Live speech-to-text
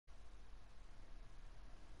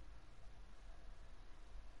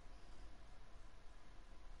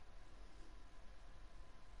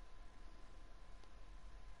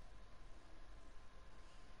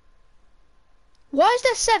Why is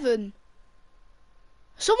there 7?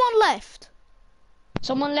 Someone left.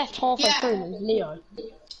 Someone left halfway Yeah. through. It was Leo.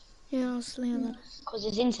 Yeah, it's Leo then. Because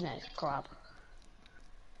his internet's crap.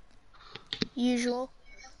 Usual.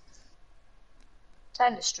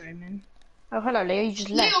 Turn the streaming. Oh, hello, Leo. You just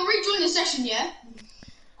Leo, left. rejoin the session, yeah?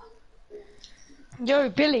 Yo,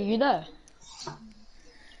 Billy, you there?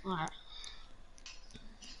 Alright.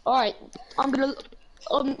 Alright. I'm gonna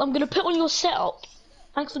put on your setup.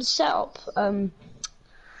 Thanks for the setup.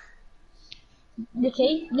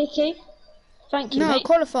 Nikki. Thank you, No, mate.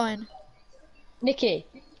 qualifying. Nikki.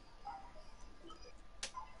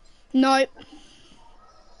 No.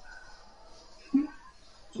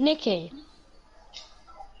 Nikki.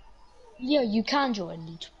 Yeah, you can join,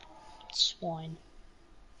 you swine.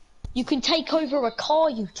 You can take over a car,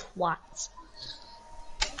 you twat.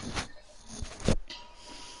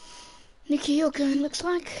 Nikki, you're going, looks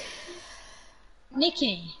like.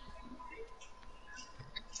 Nikki.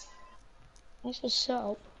 Thanks for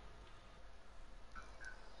setup.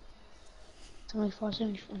 25,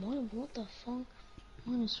 74. What the fuck?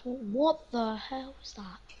 What the hell is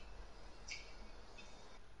that?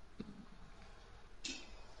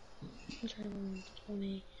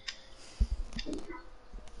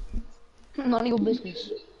 None of your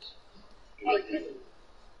business.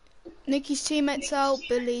 Nikki's teammates out,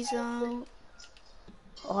 Billy's out.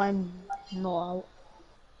 I'm not out.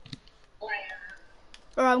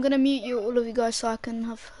 Alright, I'm gonna mute you, all of you guys, so I can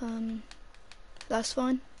have, that's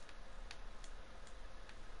fine.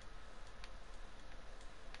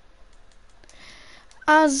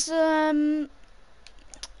 As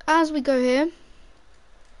we go here,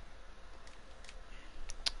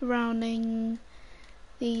 rounding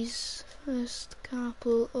these first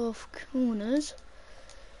couple of corners,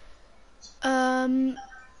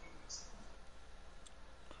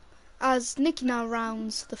 as Nikki now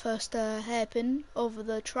rounds the first hairpin of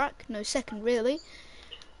the track, no, second really.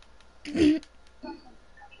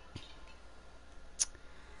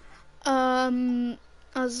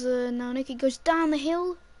 As now Nikki goes down the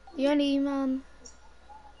hill, the only man.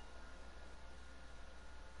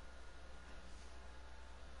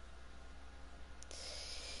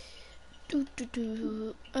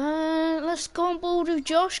 Let's go on board with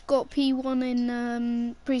Josh. Got P1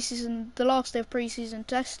 in pre-season, the last day of pre-season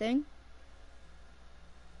testing.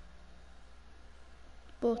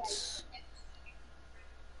 But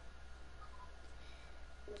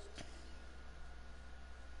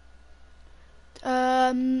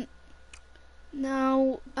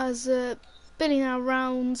now as Billy now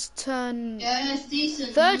rounds turn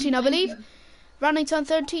 13, I believe. Rounding turn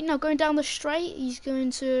 13, now going down the straight, he's going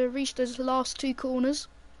to reach those last 2 corners.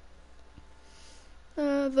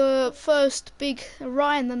 The first big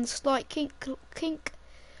right and then the slight kink,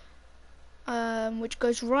 which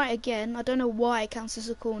goes right again. I don't know why it counts as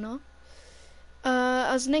a corner.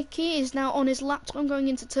 As Nicky is now on his lap time going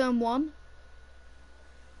into turn 1.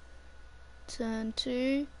 Turn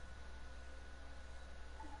 2.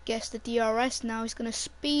 Guess the DRS. Now he's going to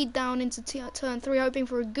speed down into turn 3, hoping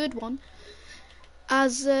for a good one.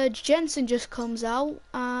 As Jensen just comes out,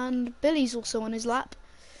 and Billy's also on his lap.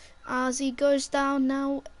 As he goes down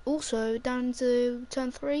now, also down into turn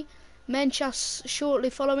 3. Menchas shortly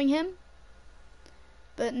following him.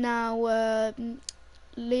 But now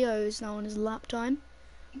Leo is now on his lap time,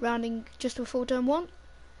 rounding just before turn 1.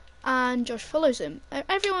 And Josh follows him.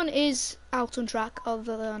 Everyone is out on track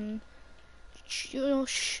other than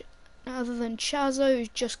Josh, other than Chazo, who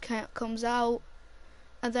just comes out.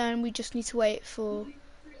 And then we just need to wait for.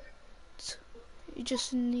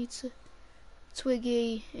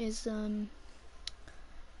 Twiggy is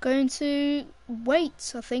going to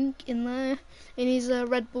wait, I think, in his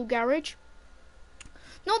Red Bull garage.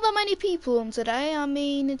 Not that many people on today. I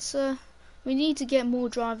mean, it's we need to get more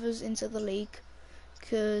drivers into the league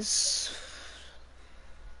because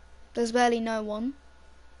there's barely no one.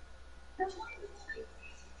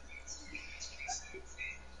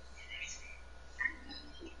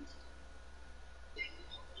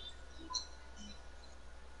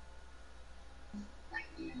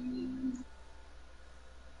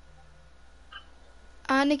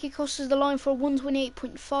 And Nicky crosses the line for a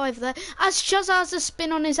 128.5 there. As Chaz has a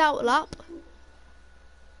spin on his outlap.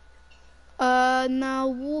 Now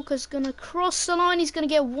Walker's going to cross the line. He's going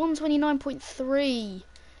to get 129.3.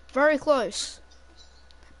 Very close.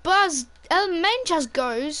 But as Menchas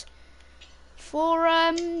goes for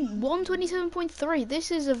 127.3.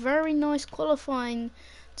 This is a very nice qualifying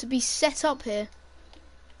to be set up here.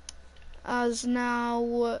 As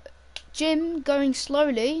now Jim going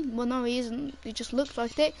slowly. Well, no, he isn't. He just looked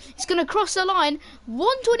like it. He's going to cross the line.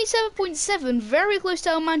 127.7, very close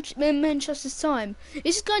to Manchester's time.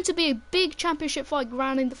 This is going to be a big championship fight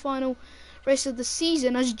rounding the final race of the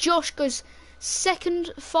season as Josh goes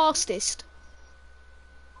second fastest.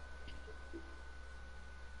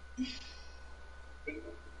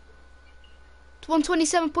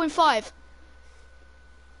 127.5.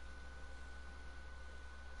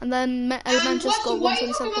 And then Manchester got 127.3. Why are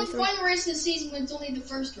you talking about the final race of the season when it's only the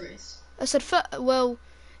first race? I said, well,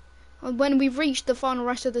 when we reach the final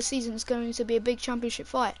race of the season, it's going to be a big championship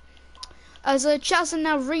fight. As Chazin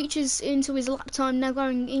now reaches into his lap time, now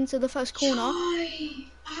going into the first corner. I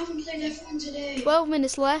haven't played F1 today. 12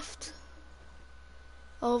 minutes left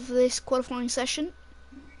of this qualifying session.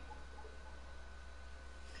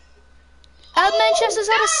 Manchester's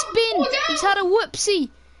had a spin. He's had a whoopsie,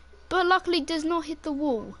 but luckily does not hit the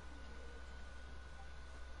wall.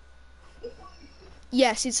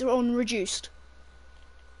 Yes, it's on reduced.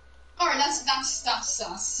 Alright, that's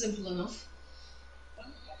simple enough.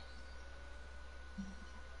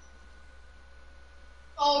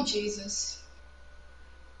 Oh Jesus.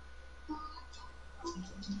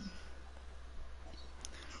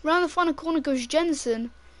 Round the final corner goes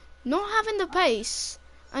Jensen, not having the pace,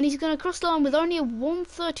 and he's going to cross the line with only a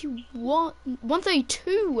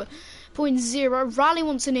 132.0. Rally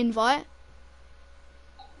wants an invite,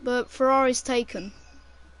 but Ferrari's taken.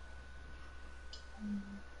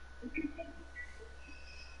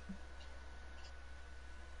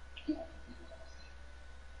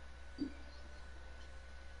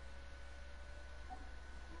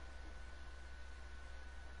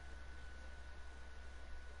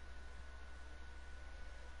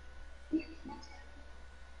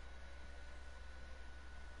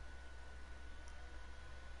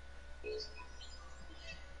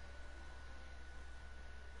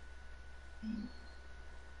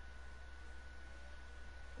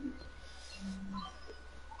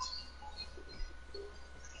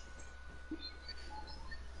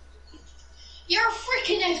 You're a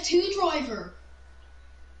freaking F2 driver.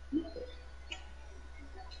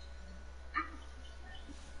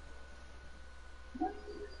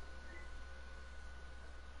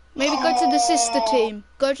 Maybe go to the sister team.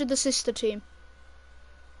 Go to the sister team.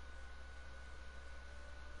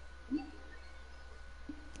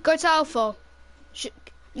 Go to Alpha.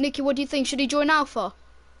 Nikki, what do you think? Should he join Alpha?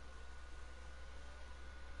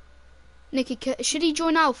 Nikki, should he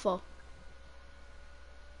join Alpha?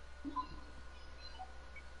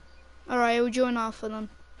 Alright, we'll join Alpha then.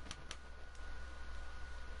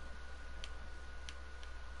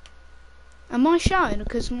 Am I shouting?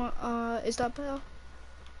 Because my, is that better?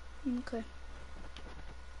 Okay.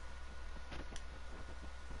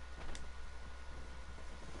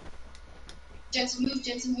 Jensen move,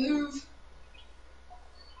 Jensen move.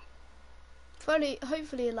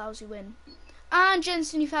 Hopefully allows you in. And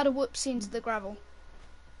Jensen, you've had a whoopsie into the gravel.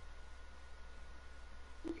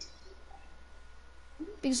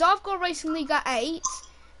 Because I've got Racing League at 8.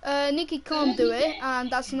 Nikki can't do it,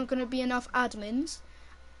 and that's not going to be enough admins.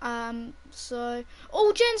 So...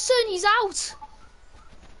 Oh, Jensen, he's out!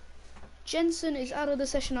 Jensen is out of the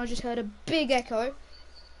session. I just heard a big echo.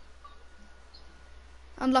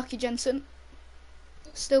 Unlucky Jensen.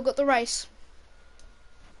 Still got the race.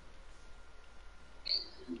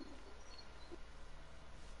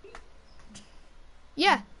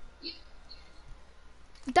 Yeah.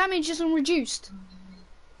 Damage isn't reduced.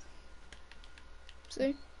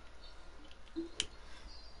 See?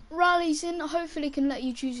 Rally's in. Hopefully can let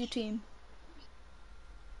you choose your team.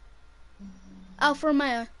 Alfa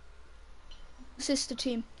Romeo. Sister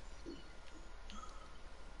team.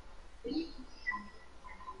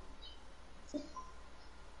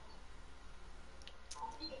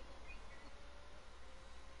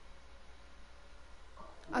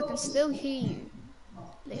 I can still hear you,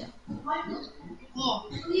 Leah.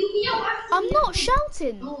 I'm not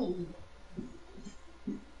shouting.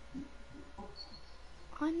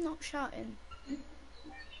 I'm not shouting.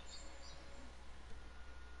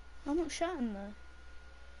 I'm not shouting though.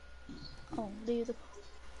 Oh, leave the...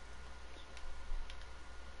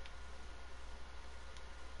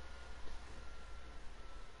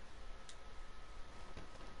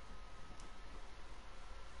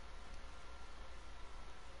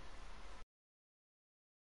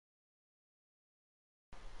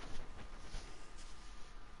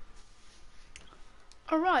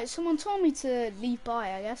 Alright, someone told me to leave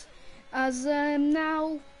by, I guess. As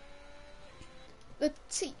now...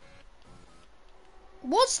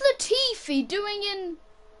 What's Latifi doing in...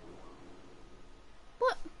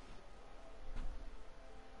 What?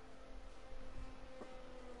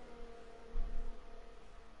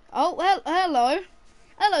 Oh, well, hello.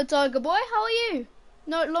 Hello, Tiger Boy. How are you?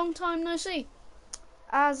 No, long time no see.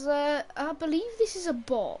 As, I believe this is a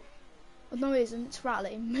bot. Oh, no, it isn't. It's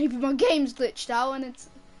Rally. Maybe my game's glitched out and it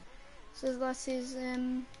says that is,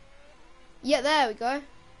 yeah, there we go.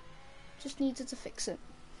 Just needed to fix it.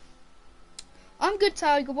 I'm good,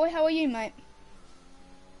 Tiger Boy. How are you, mate?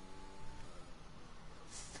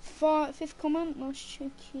 Fifth comment. Let's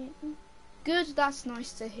check it. Good. That's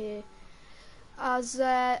nice to hear. As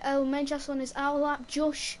El Menchas on his owl lap,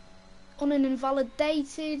 Josh on an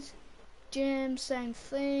invalidated, Jim same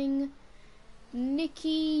thing,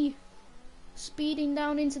 Nikki speeding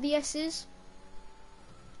down into the S's,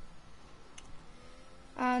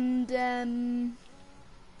 and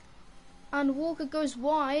Walker goes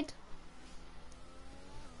wide.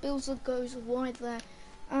 Bilzer goes wide there,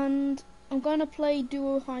 and I'm gonna play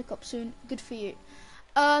duo high cup soon. Good for you.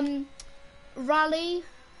 Rally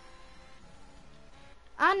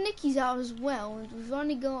and Nikki's out as well. We've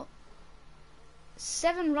only got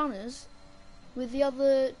 7 runners, with the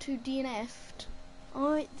other 2 DNF'd.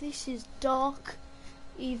 This is dark,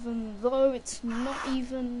 even though it's not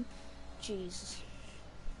even. Jesus.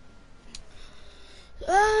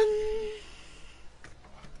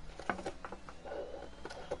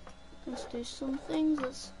 Let's do some things.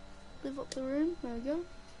 Let's live up the room. There we go.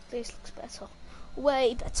 This looks better.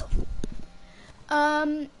 Way better.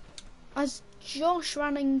 As Josh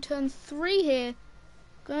running turn 3 here,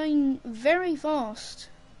 going very fast.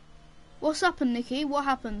 What's happened, Nikki? What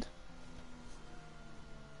happened?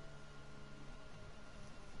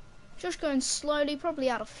 Josh going slowly, probably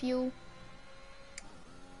out of fuel.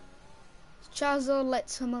 Chazza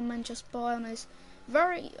lets him just by on his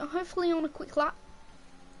hopefully on a quick lap.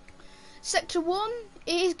 Sector 1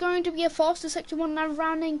 is going to be a faster Sector 1, now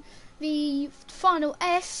running the final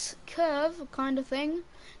S curve kind of thing.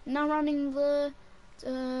 Now running the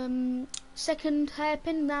second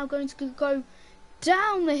hairpin, now going to go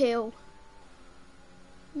down the hill.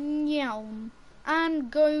 And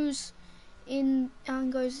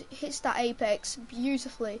hits that apex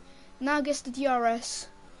beautifully. Now gets the DRS.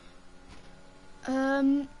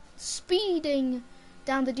 Speeding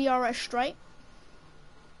down the DRS straight.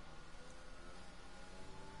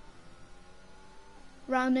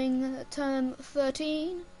 Rounding turn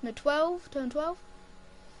 12,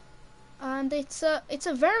 and it's a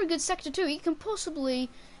very good sector 2. He can possibly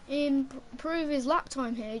improve his lap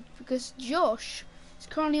time here, because Josh is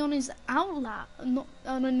currently on his out lap, not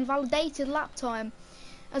on an invalidated lap time,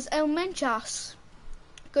 as El Menchas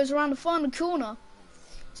goes around the final corner.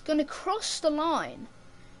 He's going to cross the line.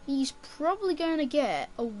 He's probably going to get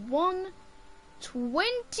a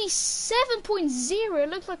 1:27.0. It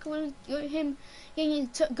looks like him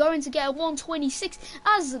going to get a 1:26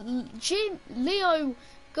 as Leo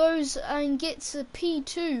goes and gets a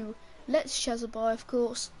P2. Let's Chazza by, of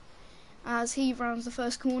course, as he rounds the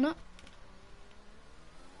first corner.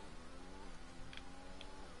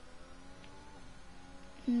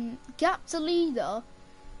 Gap to leader,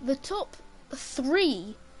 the top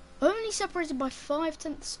 3 only separated by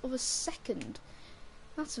 0.5 of a second.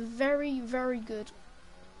 That's very, very good.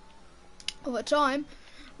 Over time,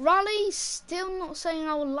 Rally still not saying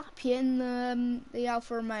our lap here in the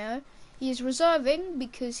Alfa Romeo. He is reserving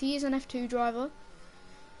because he is an F2 driver,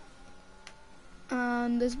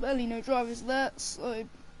 and there's barely no drivers there, so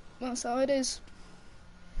that's how it is.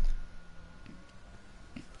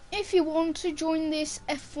 If you want to join this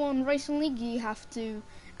F1 Racing League, you have to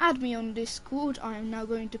add me on Discord. I am now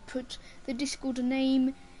going to put the Discord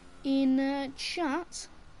name in chat.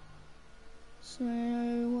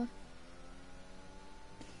 So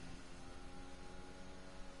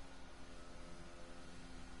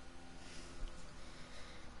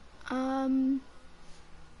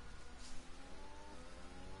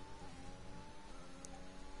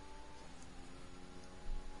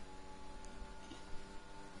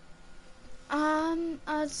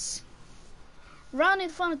as rounding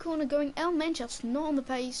the final corner, going El Menchas not on the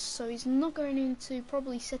pace, so he's not going to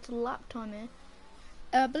probably set a lap time here.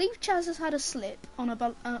 I believe Chaz has had a slip on a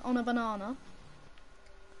banana,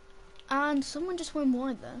 and someone just went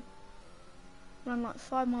wide there. Ran like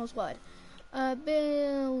 5 miles wide.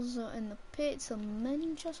 Bills are in the pits, and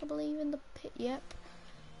Menchas, I believe, in the pit. Yep.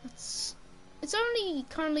 It's only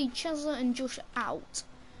currently Chazza and Josh out,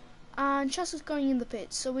 and Chazza's going in the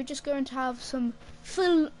pits, so we're just going to have some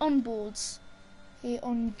full onboards here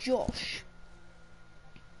on Josh.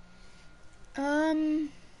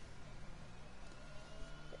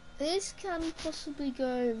 This can possibly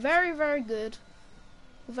go very, very good,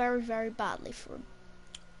 or very, very badly for him,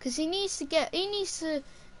 because he needs to get a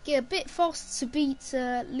bit faster to beat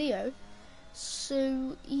Leo,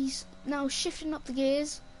 So he's now shifting up the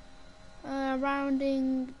gears,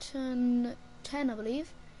 rounding turn 10, I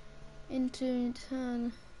believe, into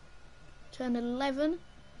turn 11.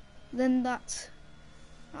 Then that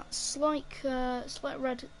slight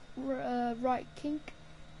red right kink,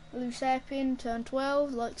 loose hairpin, turn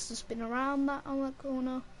 12, likes to spin around that on that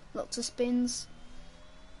corner. Lots of spins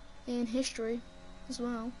in history as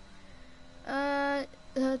well.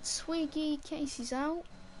 Twiggy Casey's out.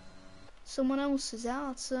 Someone else is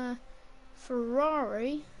out. It's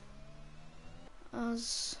Ferrari.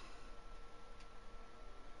 As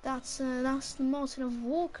that's the Martin of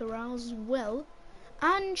Walker out as well,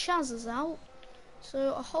 and Chaz is out.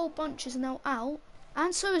 So a whole bunch is now out,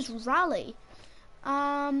 and so is Rally.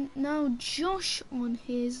 Now Josh on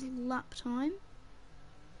his lap time.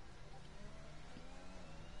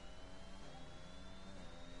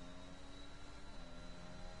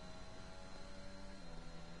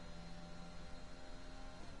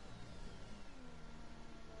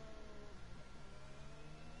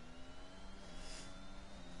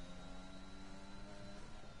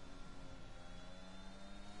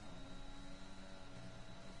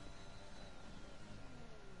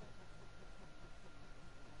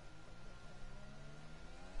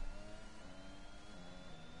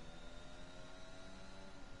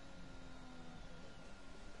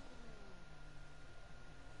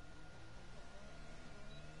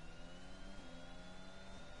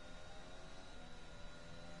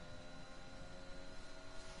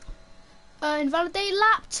 Invalidate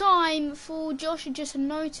lap time for Josh. I just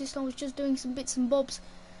noticed I was just doing some bits and bobs,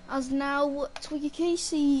 as now Twiggy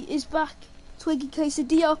Casey is back. Twiggy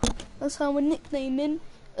Quesadilla, that's how we're nicknaming,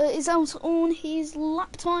 is out on his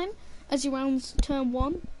lap time as he rounds turn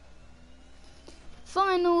 1.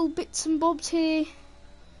 Final bits and bobs here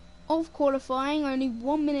of qualifying. Only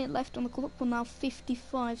 1 minute left on the clock. Well, now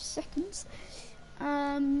 55 seconds.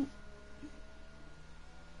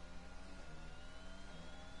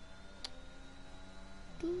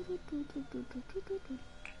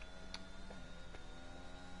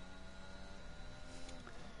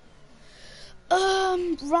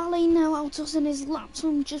 Rally now out on his lap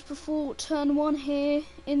time just before turn 1 here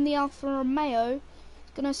in the Alfa Romeo.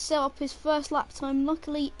 He's going to set up his first lap time,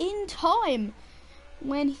 luckily in time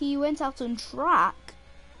when he went out on track.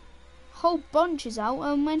 Whole bunch is out,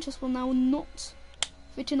 and Manchester will now not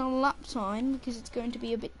fit in a lap time because it's going to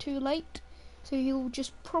be a bit too late. So he'll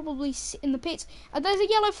just probably sit in the pits. And there's a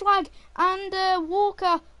yellow flag, and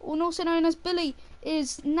Walker, or also known as Billy,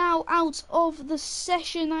 is now out of the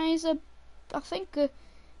session. That is I think a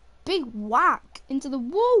big whack into the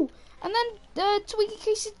wall. And then Twiggy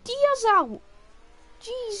Quesadilla's out.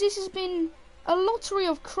 Jeez, this has been a lottery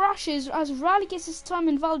of crashes as Rally gets his time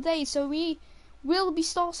invalidated. So we will be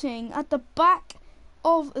starting at the back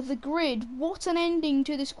of the grid. What an ending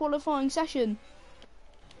to this qualifying session.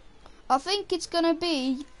 I think it's going to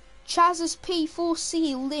be Chaz's P4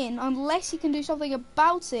 sealed in unless he can do something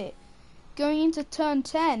about it. Going into turn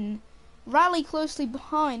 10. Rally closely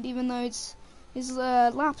behind, even though his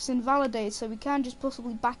lap's invalidated, so we can just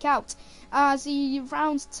possibly back out as he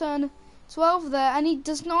rounds turn 12 there, and he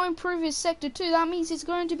does not improve his sector 2. That means it's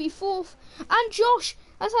going to be 4th, and Josh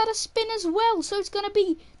has had a spin as well, so it's going to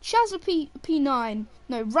be Chaz P9,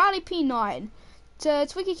 no, Rally P9,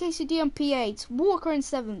 Twiggy Quesadilla in P8, Walker in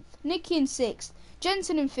 7th, Nicky in 6th,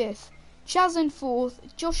 Jensen in 5th, Chaz in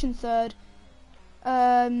 4th, Josh in 3rd,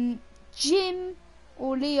 Jim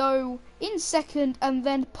or Leo in 2nd, and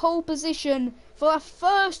then pole position for our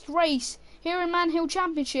first race here in Manhill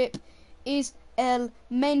Championship is El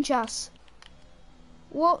Menchas.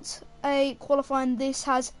 What a qualifying this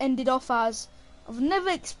has ended off as. I've never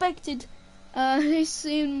expected this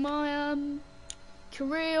in my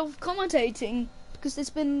career of commentating, because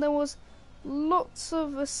there was lots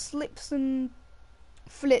of slips and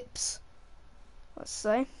flips, let's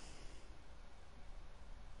say.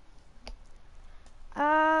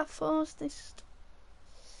 Fastest.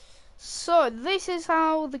 So this is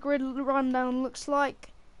how the grid rundown looks like.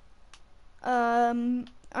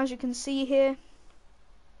 As you can see here,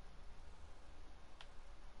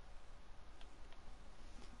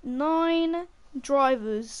 nine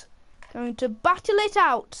drivers going to battle it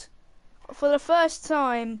out for the first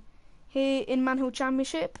time here in Manhill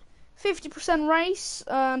Championship. 50% race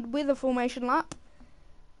and with a formation lap.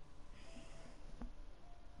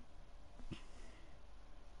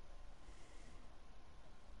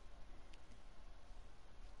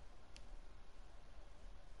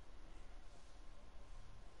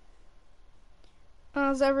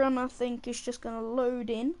 As everyone, I think, is just going to load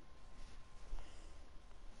in.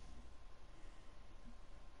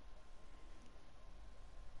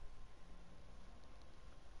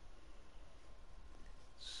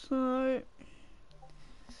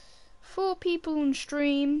 4 people on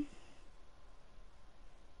stream.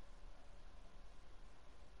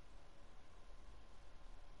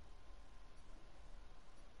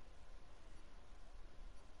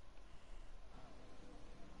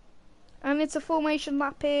 And it's a formation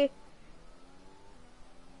lap here.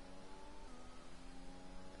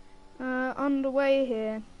 Underway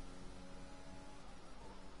here.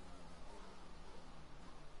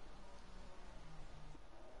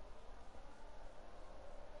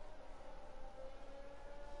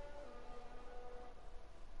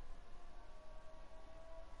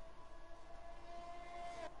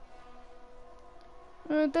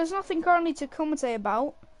 There's nothing currently to commentate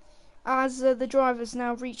about, as the drivers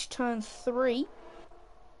now reach turn 3.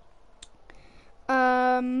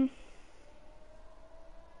 Don't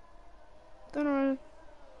know.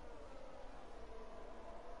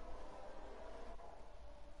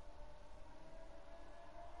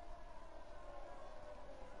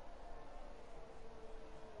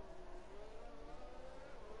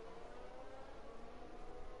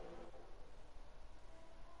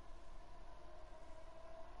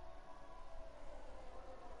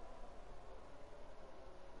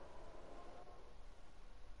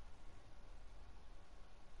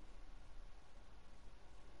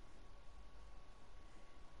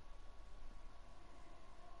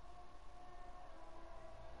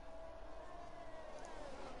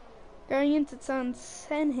 Going into turn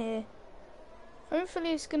 10 here.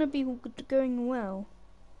 Hopefully it's going to be going well.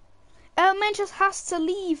 El Menchas has to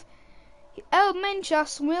leave. El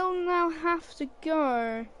Menchas will now have to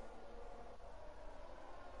go.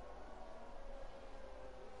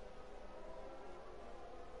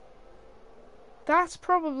 That's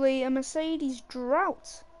probably a Mercedes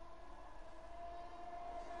drought.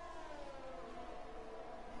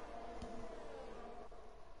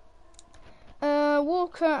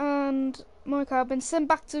 Walker and Micah have been sent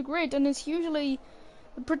back to the grid, and it's usually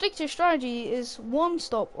the predicted strategy is 1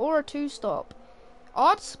 stop or a 2 stop.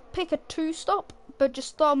 I'd pick a 2 stop, but just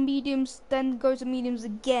start mediums, then go to mediums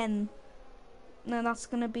again. No, that's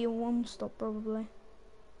gonna be a 1 stop probably.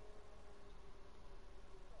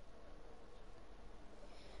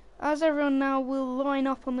 As everyone now will line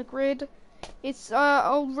up on the grid, it's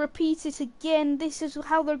I'll repeat it again. This is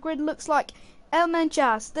how the grid looks like. El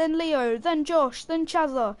Menchas, then Leo, then Josh, then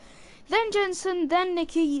Chazza, then Jensen, then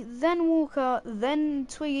Nikki, then Walker, then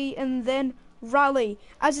Twiggy, and then Rally.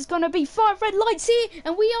 As it's gonna be 5 red lights here,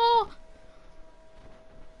 and we are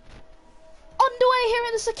underway here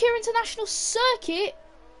in the Sakhir International Circuit.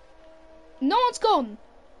 No one's gone.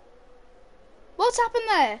 What's happened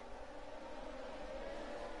there?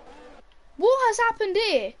 What has happened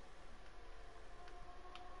here?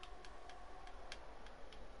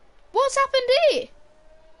 What's happened here?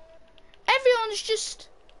 Everyone's just...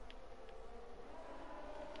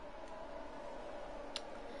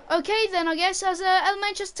 Okay then, I guess, as El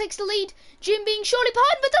Menchas takes the lead. Jim being surely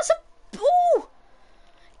behind, but that's a... Ooh!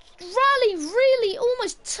 Rally really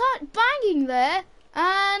almost banging there.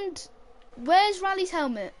 And where's Rally's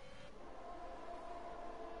helmet?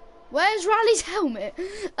 Where's Rally's helmet?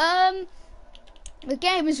 The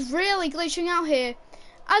game is really glitching out here.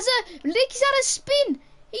 As Licky's had a spin.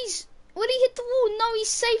 When he hit the wall, no, he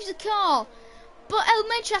saves the car. But El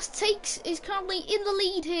Menchas is currently in the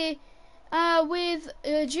lead here, with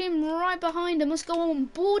Jim right behind him. Let's go on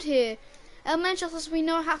board here. El Menchas, as we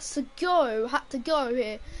know, had to go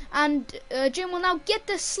here. And Jim will now get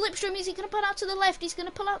the slipstream. Is he going to pull out to the left? He's going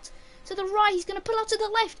to pull out to the right. He's going to pull out to the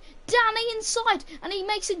left. Down the inside. And he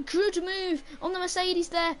makes a good move on the Mercedes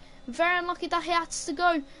there. Very unlucky that he has to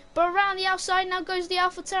go. But around the outside now goes the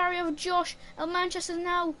AlphaTauri of Josh. El Menchas is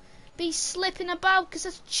now be slipping about because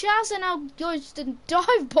as Chazza now goes to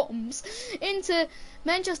dive bombs into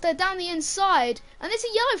Manchester down the inside. And it's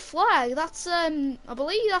a yellow flag. That's, I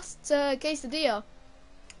believe that's Quesadilla.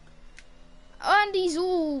 And he's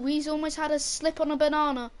almost had a slip on a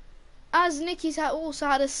banana. As Nicky's also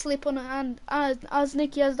had a slip on, and as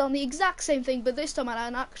Nicky has done the exact same thing, but this time had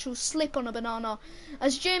an actual slip on a banana.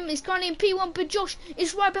 As Jim is currently in P1, but Josh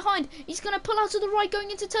is right behind. He's going to pull out to the right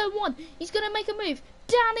going into turn 1. He's going to make a move.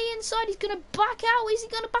 Down the inside, he's going to back out. Is he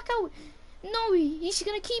going to back out? No, he's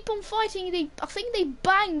going to keep on fighting. I think they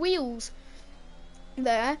bang wheels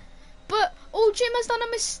there. But, Jim has done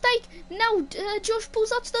a mistake. Now, Josh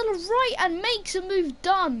pulls out to the right and makes a move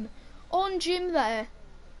done on Jim there.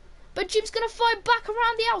 But Jim's going to fight back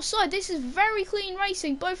around the outside. This is very clean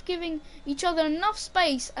racing, both giving each other enough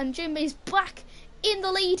space, and Jim is back in the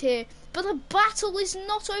lead here. But the battle is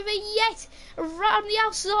not over yet. Around the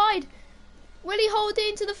outside, will he hold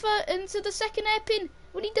it into the second hairpin?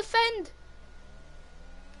 Will he defend?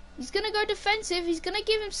 He's going to go defensive. He's going to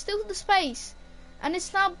give him still the space. And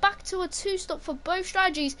it's now back to a 2-stop for both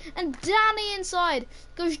strategies. And down the inside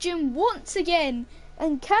goes Jim once again.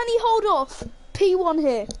 And can he hold off P1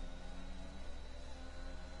 here?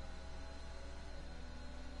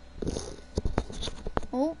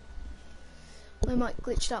 Oh, we might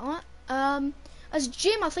glitch that one. As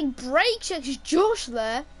Jim, I think, brake checks Josh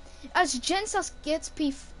there. As Jensen gets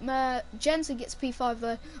P5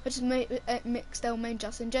 there. I just mixed El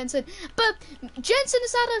Manjas and Jensen. But Jensen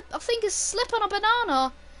has had I think a slip on a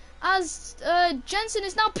banana. As Jensen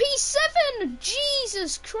is now P7.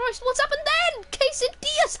 Jesus Christ, what's happened then?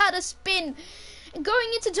 Quesadillas had a spin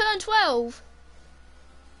going into turn 12.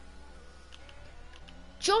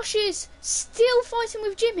 Josh is still fighting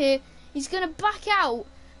with Jim here. He's going to back out.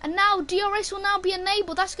 And now DRS will now be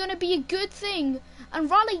enabled. That's going to be a good thing. And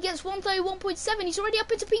Raleigh gets 131.7. He's already up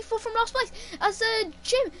into P4 from last place. As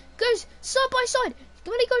Jim goes side by side.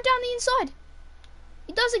 Will he go down the inside?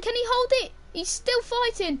 He doesn't. Can he hold it? He's still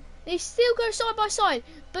fighting. They still go side by side.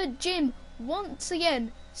 But Jim, once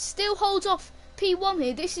again, still holds off P1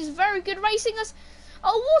 here. This is very good racing. As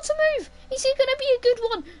what a move. Is it going to be a good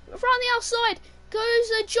one? Around the outside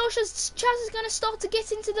goes Josh, as Chaz is going to start to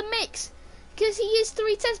get into the mix. Because he is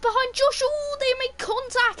 3/10 behind Josh. Oh, they made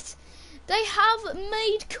contact. They have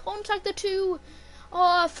made contact, the two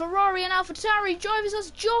Ferrari and AlphaTauri drivers,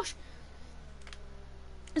 as Josh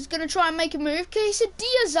is going to try and make a move.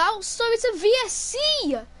 Quesadillas out, so it's a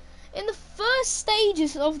VSC in the first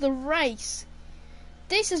stages of the race.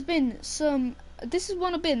 This has been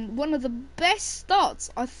one of the best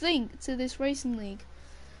starts, I think, to this racing league.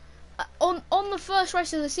 On the first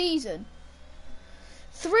race of the season.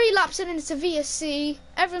 3 laps in and it's a VSC.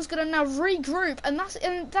 Everyone's going to now regroup, and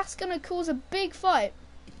that's going to cause a big fight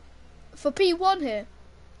for P1 here.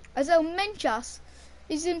 As El Menchas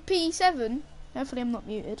is in P7. Hopefully I'm not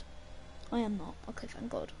muted. I am not. Okay,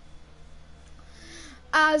 thank God.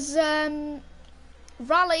 As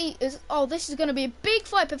Raleigh is... Oh, this is going to be a big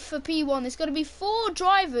fight for P1. There's going to be 4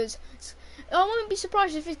 drivers. I wouldn't be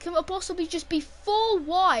surprised if it can possibly just be 4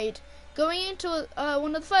 wide going into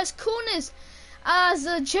one of the first corners. As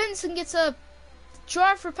Jensen gets a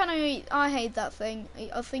drive for a penalty. I hate that thing.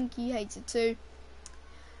 I think he hates it too.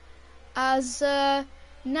 As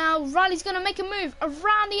now Riley's going to make a move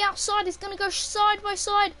around the outside. He's going to go side by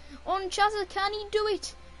side on Chazza. Can he do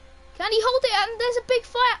it? Can he hold it? And there's a big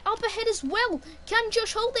fight up ahead as well. Can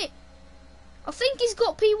Josh hold it? I think he's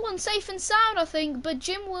got P1 safe and sound, I think. But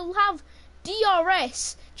Jim will have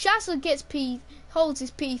DRS. Chazza holds his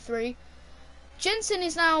P3. Jensen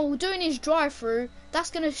is now doing his drive-through. That's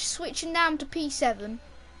going to switch him down to P7.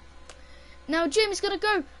 Now Jim is going to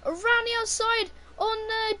go around the outside on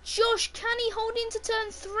Josh. Can he hold into turn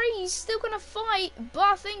 3? He's still going to fight, but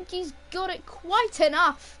I think he's got it quite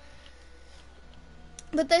enough.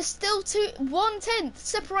 But there's still 1/10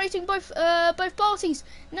 separating both parties.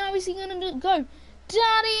 Now is he going to go down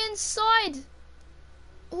the inside?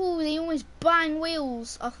 Oh, they almost bang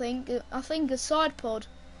wheels. I think a side pod.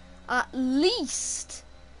 At least.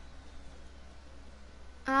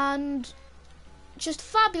 And just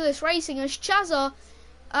fabulous racing as Chazza,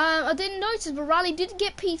 I didn't notice, but Raleigh did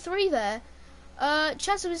get P3 there.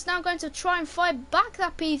 Chazza is now going to try and fight back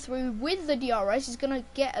that P3 with the DRS. He's going to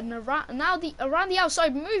get around the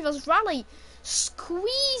outside move as Raleigh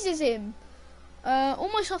squeezes him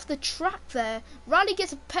almost off the track there. Raleigh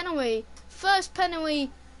gets a penalty, first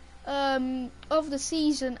penalty of the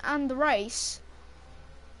season and the race.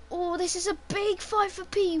 Oh, this is a big fight for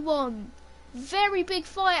P1. Very big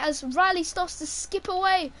fight as Riley starts to skip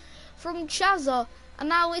away from Chazza. And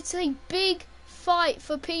now it's a big fight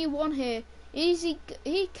for P1 here. Can he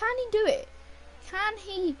do it? Can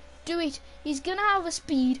he do it? He's going to have a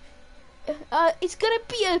speed. It's going to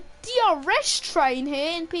be a DRS train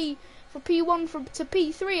here in for P1 to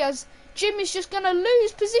P3 as Jim is just going to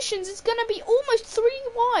lose positions. It's going to be almost 3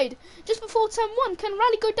 wide just before turn 1. Can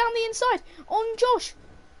Riley go down the inside on Josh?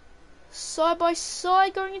 Side by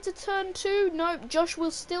side going into turn 2. No, Josh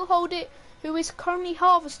will still hold it, who is currently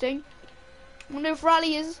harvesting. I wonder if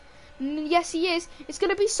Raleigh is. Yes, he is. It's going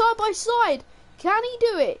to be side by side. Can he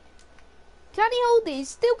do it? Can he hold it? It's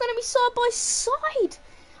still going to be side by side.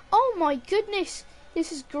 Oh my goodness.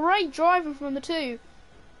 This is great driving from the two.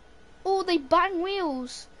 Oh, they bang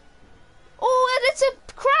wheels. Oh, and it's a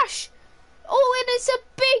crash. Oh, and it's a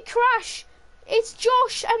big crash. It's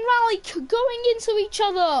Josh and Raleigh going into each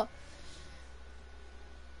other.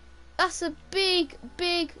 That's a big,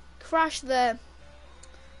 big crash there.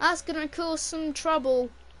 That's going to cause some trouble.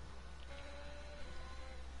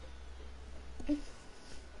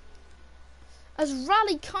 As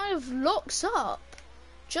Raleigh kind of locks up,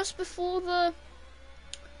 just before the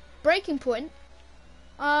breaking point.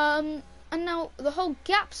 And now the whole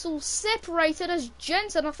gap's all separated as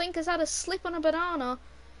Jensen, I think, has had a slip on a banana.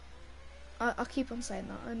 I keep on saying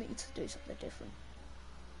that. I need to do something different.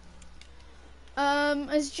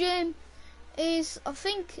 As Jim is, I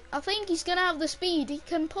think he's gonna have the speed. He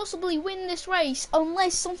can possibly win this race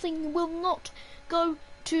unless something will not go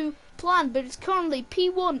to plan. But it's currently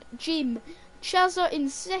P1 Jim, Chazza in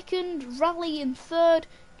second, Rally in third,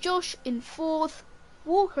 Josh in fourth,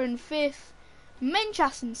 Walker in fifth,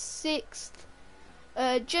 Menchas in sixth,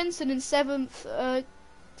 Jensen in seventh,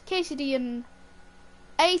 KCD in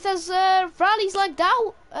eighth as Rally's lagged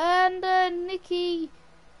out, and Nikki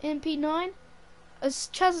in P9 as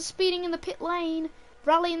Chaz is speeding in the pit lane,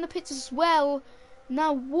 Rally in the pits as well.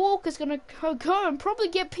 Now Walker's gonna go and probably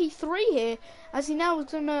get P3 here, as he now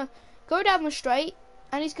is gonna go down the straight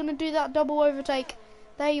and he's gonna do that double overtake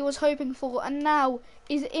that he was hoping for, and now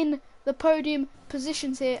is in the podium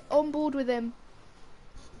positions here, on board with him.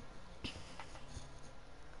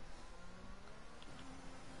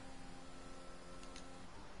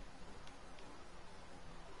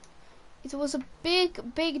 It was a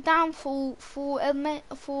big downfall for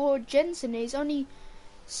Jensen. He's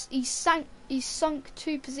sunk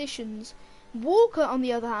 2 positions. Walker, on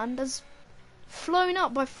the other hand, has flown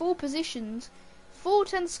up by 4 positions,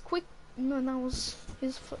 4/10 quick. No, that was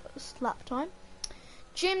his first lap time.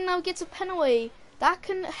 Jim now gets a penalty. That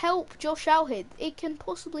can help Josh out here. It can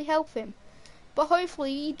possibly help him, but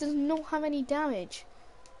hopefully he does not have any damage.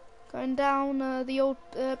 Going down the old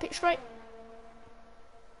pit straight.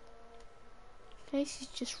 Casey's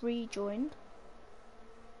just rejoined.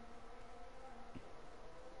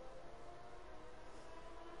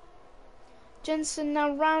 Jensen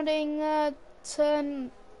now rounding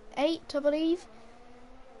turn 8, I believe.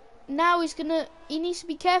 Now he needs to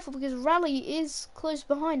be careful because Rally is close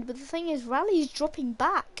behind. But the thing is, Rally is dropping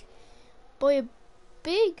back by a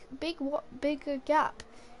bigger gap.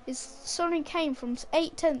 It suddenly came from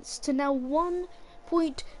 8/10 to now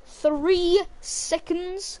 1.3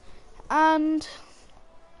 seconds. And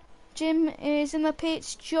Jim is in the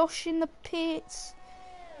pits, Josh in the pits.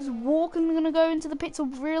 Is Walker going to go into the pits? I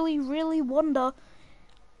really wonder.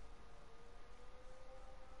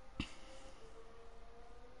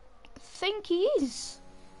 I think he is.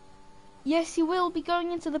 Yes, he will be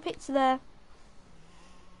going into the pits there.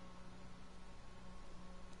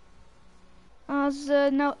 As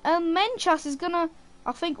now Menchas is going to,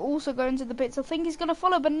 I think, also go into the pits. I think he's going to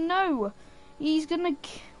follow, but no. He's going to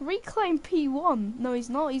reclaim P1. No, he's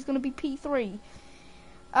not. He's going to be P3.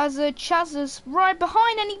 As Chaz is right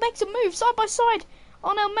behind, and he makes a move side by side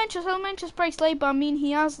on El Menchas. El Menchas breaks late, but I mean,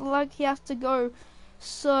 he has to go.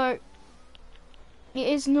 So, it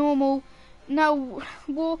is normal. Now,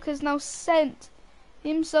 Walker's now sent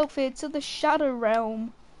himself here to the Shadow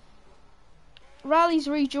Realm. Rally's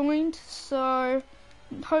rejoined, so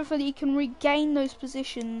hopefully he can regain those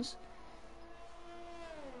positions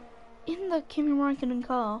in the Kimi Räikkönen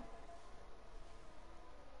car.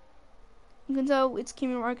 You can tell it's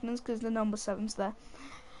Kimi Räikkönen's because the number 7's there.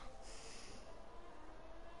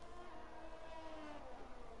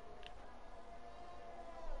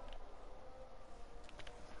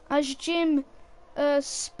 As Jim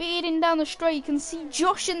speeding down the straight, you can see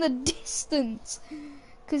Josh in the distance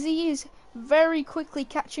because he is very quickly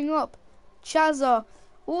catching up. Chazza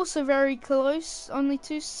also very close, only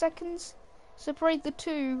 2 seconds separate the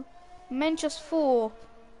two. Menchas 4.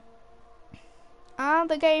 And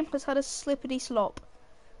the game has had a slippity slop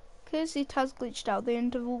because it has glitched out. The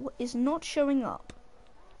interval is not showing up.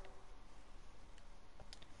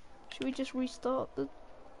 Should we just restart the...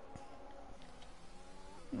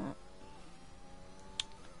 No.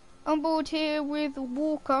 On board here with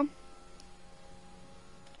Walker,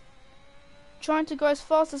 trying to go as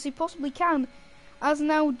fast as he possibly can. As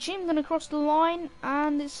now Jim gonna cross the line,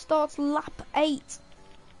 and it starts lap 8.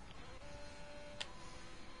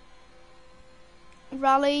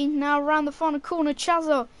 Rally now around the final corner.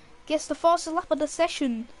 Chazza gets the fastest lap of the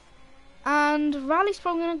session, and Rally's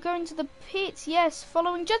probably going to go into the pits. Yes,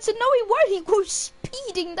 following Jensen. No, he won't. He goes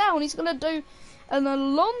speeding down. He's going to do an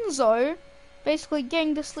Alonso, basically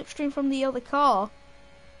getting the slipstream from the other car,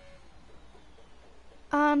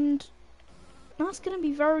 and that's going to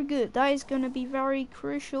be very good. That is going to be very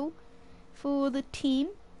crucial for the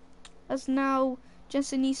team, as now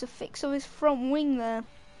Jensen needs to fix up his front wing there.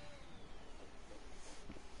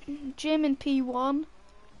 Jim in P1,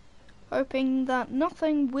 hoping that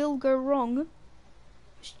nothing will go wrong.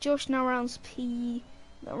 Josh now rounds the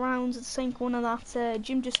same corner that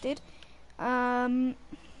Jim just did. A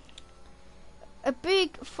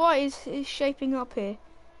big fight is shaping up here.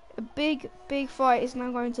 A big fight is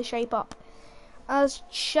now going to shape up. As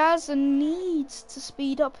Chaz needs to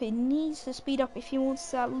speed up. He needs to speed up if he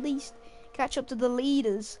wants to at least catch up to the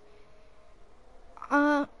leaders.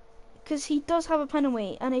 Because he does have a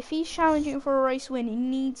penalty, and if he's challenging for a race win, he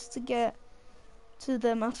needs to get to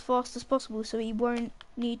them as fast as possible so he won't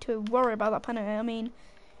need to worry about that penalty. I mean,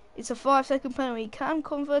 it's a 5-second penalty. He can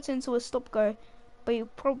convert it into a stop-go, but he'll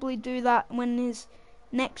probably do that when his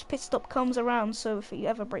next pit stop comes around, so if he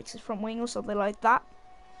ever breaks his front wing or something like that.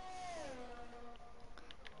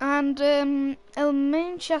 And El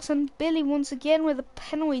Menchas and Billy once again with a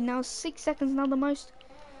penalty. Now 6 seconds, now the most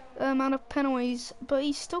amount of penalties, but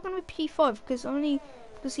he's still going to be P5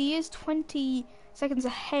 because he is 20 seconds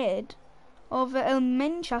ahead of El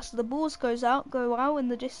Menchas. The balls go out in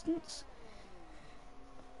the distance.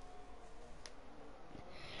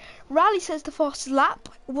 Rally says the fastest lap,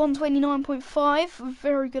 1:29.5,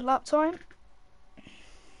 very good lap time.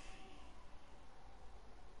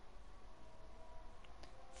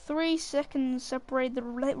 Three seconds separate the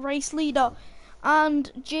race leader,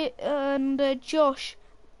 and Josh,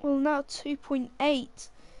 well, now 2.8,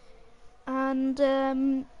 and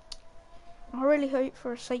I really hope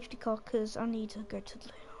for a safety car because I need to go to the.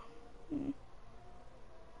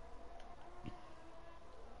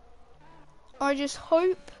 I just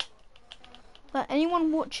hope that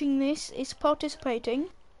anyone watching this is participating.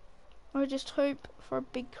 I just hope for a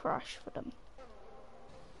big crash for them.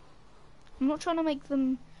 I'm not trying to make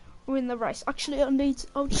them win the race. Actually,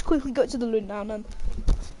 I'll just quickly go to the loo now and then.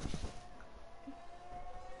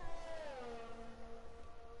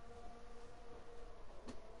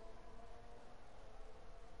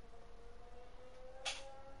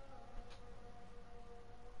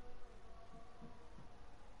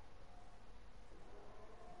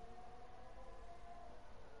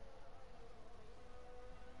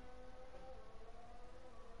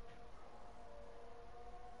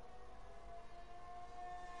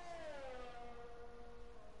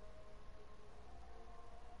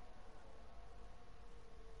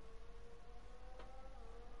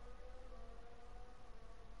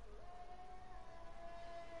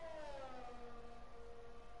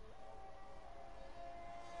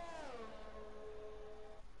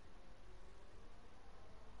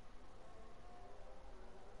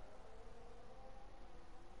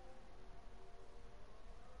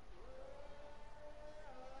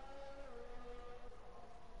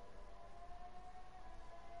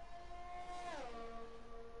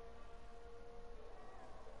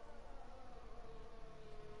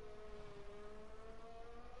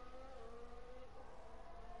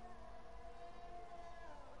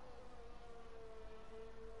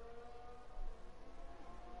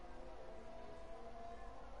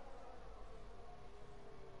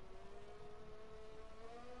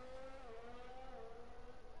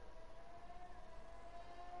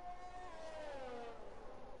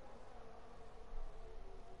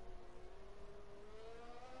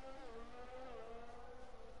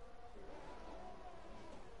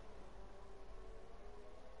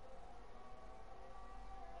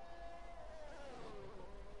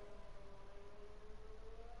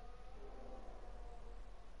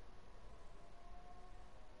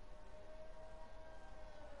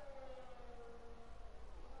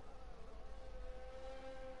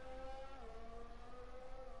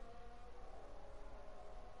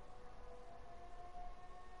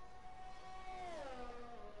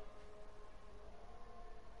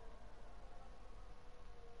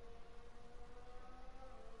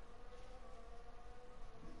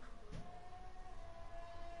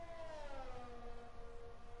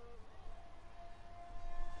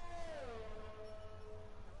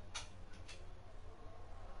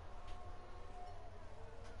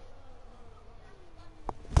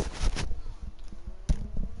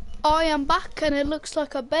 I am back, and it looks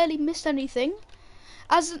like I barely missed anything.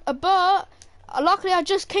 But luckily I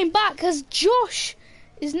just came back as Josh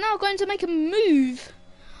is now going to make a move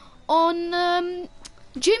on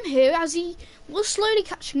Jim here, as he was slowly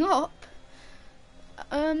catching up.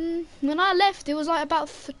 When I left, it was like about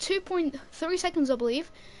 2.3 seconds, I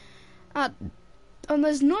believe. And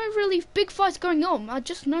there's no really big fights going on. I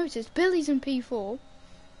just noticed Billy's in P4.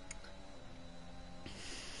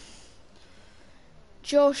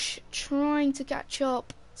 Josh trying to catch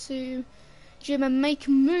up to Jim and make a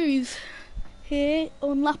move here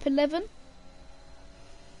on lap 11.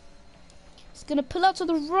 He's going to pull out to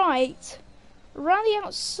the right, around the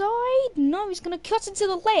outside. No, he's going to cut into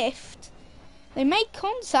the left. They make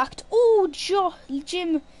contact. Oh,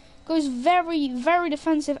 Jim goes very, very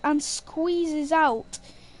defensive and squeezes out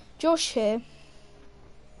Josh here.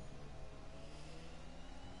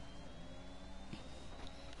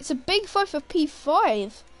 It's a big fight for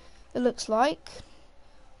P5, it looks like.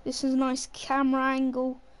 This is a nice camera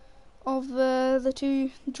angle of the two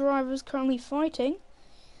drivers currently fighting.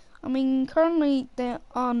 I mean, currently they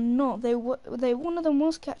are not. One of them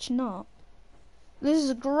was catching up. This is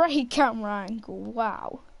a great camera angle.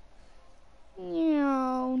 Wow.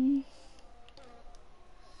 Yeah.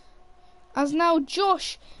 As now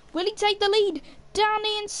Josh, will he take the lead down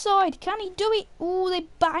the inside? Can he do it? Oh, they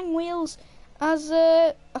bang wheels. As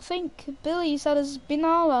I think Billy said as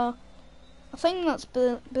Binala. I think that's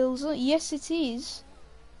Bill's. Yes, it is.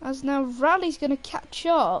 As now Rally's going to catch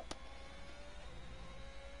up.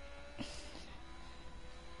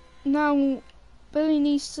 Now Billy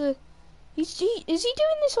needs to. Is he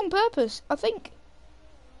doing this on purpose? I think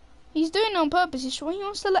he's doing it on purpose. He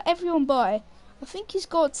wants to let everyone by. I think he's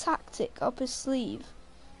got a tactic up his sleeve.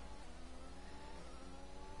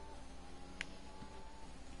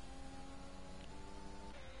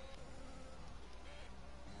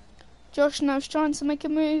 Josh now's trying to make a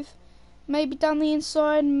move. Maybe down the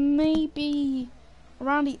inside, maybe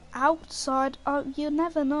around the outside. Oh, you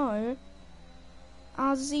never know.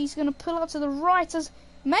 As he's going to pull out to the right as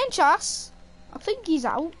Menchas. I think he's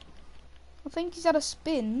out. I think he's had a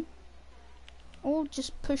spin. Or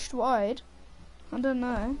just pushed wide. I don't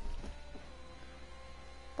know.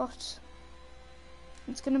 But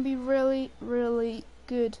it's going to be really, really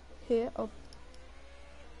good here. Oh.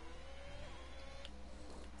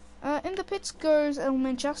 In the pits goes El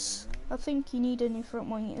Menchas. I think you need a new front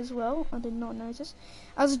wing as well. I did not notice.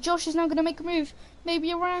 As Josh is now going to make a move.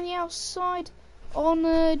 Maybe around the outside on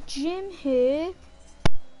Jim here.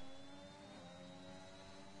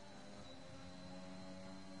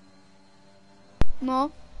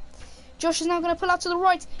 No. Josh is now going to pull out to the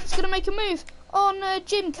right. He's going to make a move on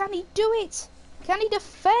Jim. Can he do it? Can he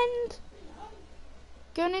defend?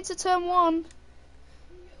 Going into turn 1.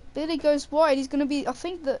 Billy goes wide. He's going to be, I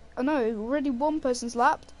think that, I know, already one person's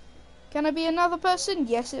lapped. Can it be another person?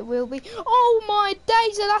 Yes, it will be. Oh my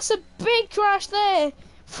days, that's a big crash there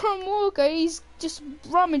from Walker. He's just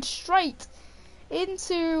rummaged straight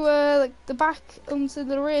into the back, onto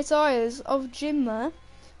the rear tyres of Jim there.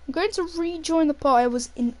 I'm going to rejoin the part I was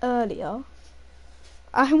in earlier.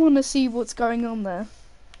 I want to see what's going on there.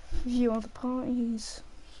 View other parties.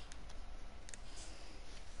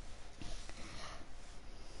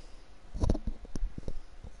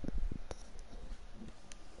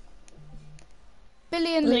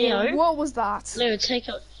 Billy and Leo, what was that? Leo, take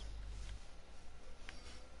up.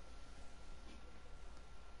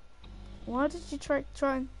 Why did you try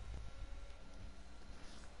and...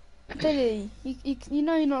 Billy, you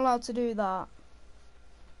know you're not allowed to do that.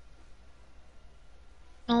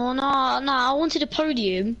 Oh no, I wanted a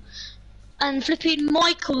podium, and flipping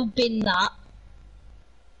Michael binned that.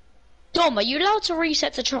 Dom, are you allowed to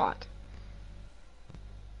reset the track?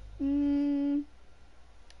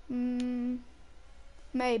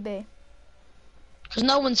 Maybe. Because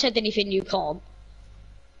no one said anything you can't.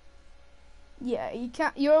 Yeah, you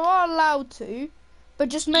can't. You are allowed to, but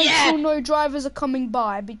just make sure no drivers are coming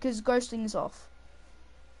by because ghosting is off.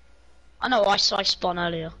 I know. I spun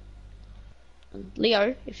earlier.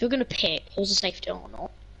 Leo, if you're gonna pit, pause the safety or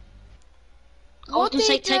not. I was gonna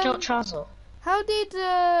say take out Trazzle. How did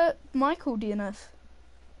Michael DNF?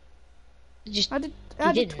 How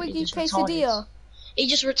did Twiggy Quesadilla? He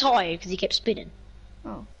just retired because he kept spinning.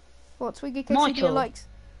 Oh, what Twiggy Quesadilla likes?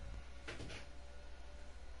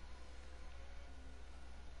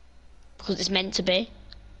 Because it's meant to be.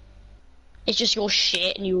 It's just your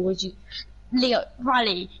shit, and you always use... Leo,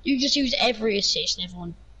 Riley, you just use every assist, and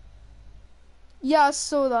everyone. Yeah, I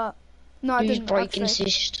saw that. No, I didn't break actually. And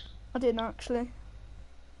assist. I didn't actually.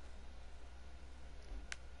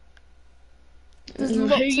 There's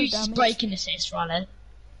lots Who of uses damage. break and assist, Riley?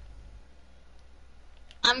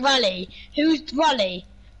 And Raleigh. Who's Raleigh?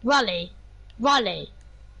 Raleigh.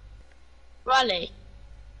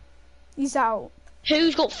 He's out.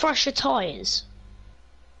 Who's got fresher tyres?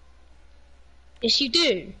 Yes, you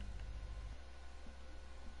do.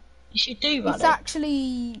 Yes, you do,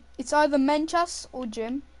 Raleigh. It's either Menchas or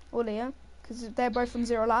Jim or Leo, because they're both from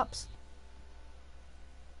 0 laps.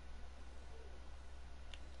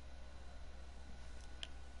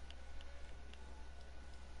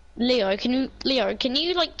 Leo, can you slow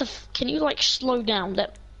down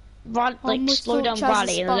slow down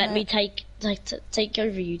Raleigh and let me take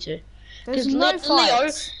over you two? There's no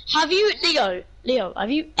fights. Leo, have you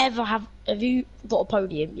got a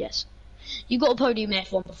podium? Yes. You got a podium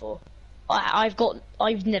F1 before. I've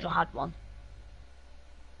never had one.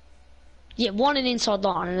 Yeah, one in inside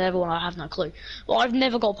line and the other one I have no clue. Well, I've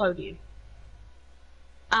never got a podium.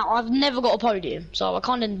 I've never got a podium, so I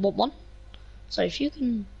kind of want one. So if you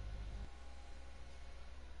can...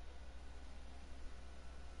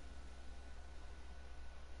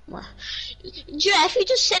 Jeff, you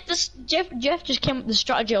just said this. Jeff just came up with the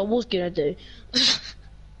strategy I was gonna do.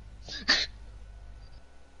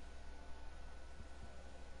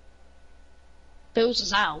 Bills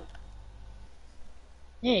us out.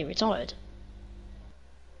 Yeah, he retired.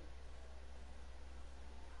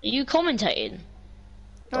 Are you commentating?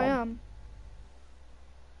 I am.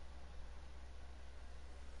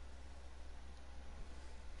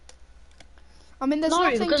 I mean, there's No,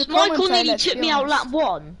 nothing because to Michael commentate, nearly let's took be me out honest. lap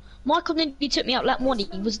 1. Michael nearly took me out lap 1.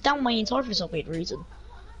 He was down my entire for some weird reason.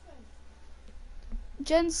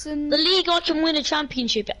 Jensen, The league I can win a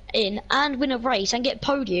championship in and win a race and get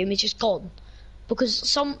podium is just gone. Because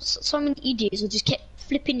so many idiots have just kept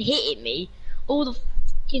flipping hitting me all the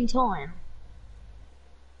fucking time.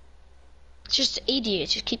 Just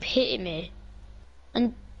idiots just keep hitting me.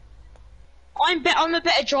 And I'm a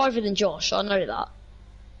better driver than Josh, I know that.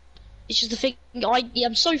 It's just the thing,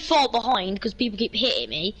 I'm so far behind because people keep hitting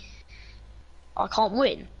me, I can't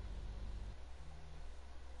win.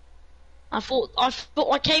 I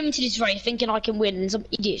came into this race thinking I can win and some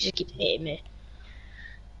idiots just keep hitting me.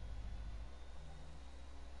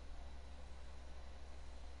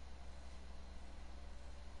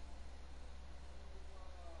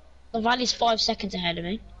 The Valley's 5 seconds ahead of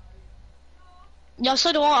me. Yeah,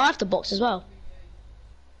 so do I have to box as well.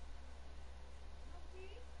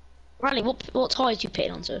 Rally, what tyres you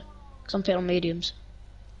pitting onto? Because I'm pitting on mediums.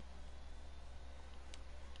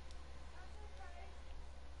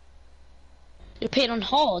 You're pitting on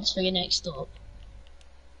hards for your next stop.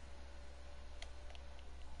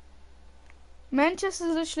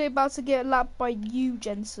 Manchester's literally about to get lapped by you,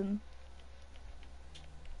 Jensen.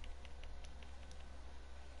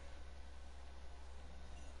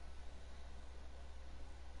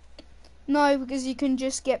 No, because you can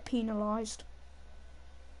just get penalised.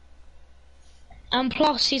 And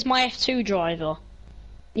plus, he's my F2 driver.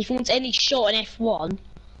 If he wants any shot in F1,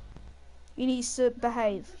 He needs to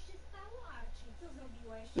behave.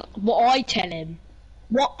 what I tell him.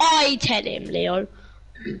 What I tell him, Leo.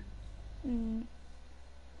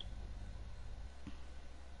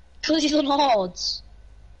 Because he's on hards.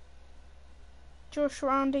 Josh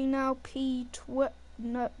rounding now P12.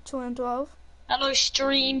 Hello,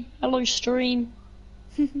 stream. Hello, stream.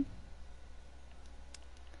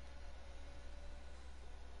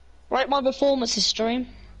 Rate my performances, stream.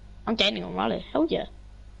 I'm gaining on rally. Hell yeah.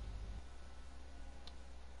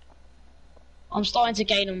 I'm starting to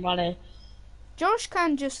gain on rally. Josh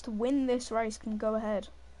can just win this race, can go ahead.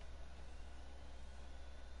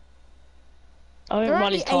 I think They're only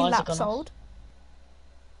rally's 8 tyres are laps gone off. old.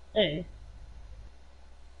 Oh.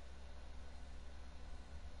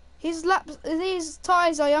 His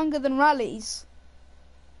tyres are younger than Rally's.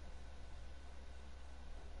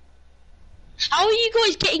 How are you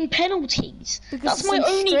guys getting penalties? Because That's it's my on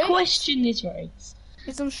only strict. question this race.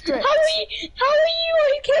 It's on strict. How are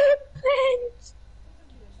you getting pens?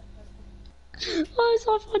 Oh,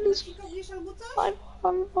 so I find this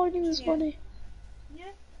I'm finding this funny.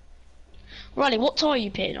 Riley, what tyre are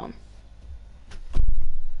you pitting on?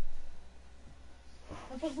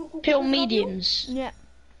 Pit on mediums, Yeah.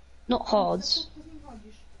 not hards.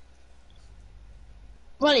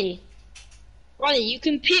 Riley, you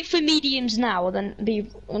can pit for mediums now and then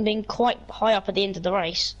be quite high up at the end of the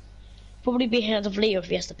race. Probably be ahead of Leo if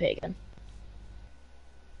he has to pit again.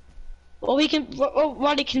 Or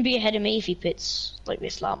Riley can be ahead of me if he pits like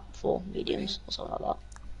this lap for mediums or something like that.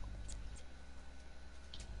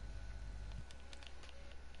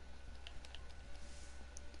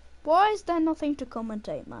 Why is there nothing to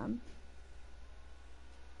commentate, man?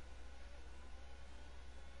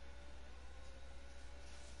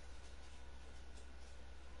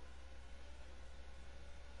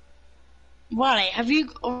 Riley, have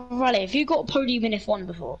you got a podium in F1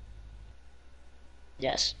 before?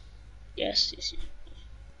 Yes. Yes.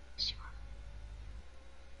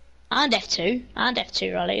 And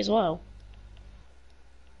F2, Riley as well.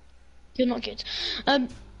 You're not good.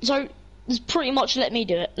 So just pretty much let me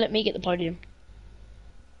do it. Let me get the podium.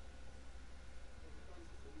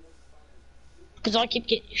 Because I keep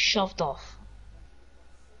getting shoved off.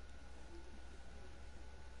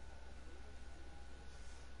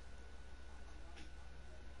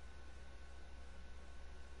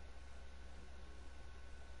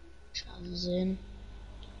 Travels in.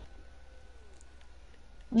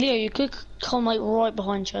 Leo, you could come like right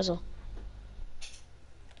behind Trezor.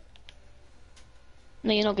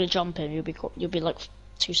 No, you're not gonna jump him. You'll be like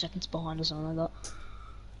 2 seconds behind or something like that.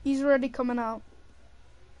 He's already coming out.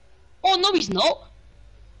 Oh no, he's not.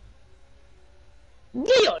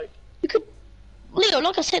 Leo, you could. Leo,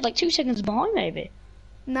 like I said, like 2 seconds behind, maybe.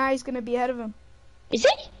 Now he's going to be ahead of him. Is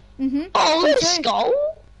he? Mm-hmm. Oh, P2. little skull.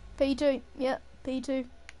 P2. Yep, P2.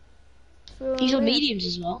 For He's on Leo. mediums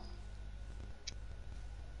as well.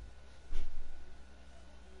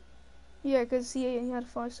 Yeah, because he had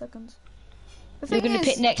 5 seconds. The You're thing gonna is,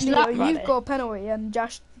 pick next Leo, lap, you've right? got a penalty and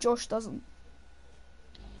Josh doesn't.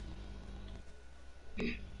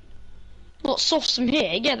 What, softs from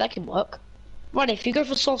here? Yeah, that can work. Right, if you go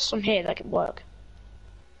for softs from here, that can work.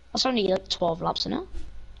 That's only like 12 laps now.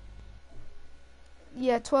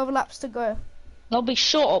 Yeah, 12 laps to go. They'll be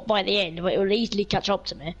short up by the end, but it will easily catch up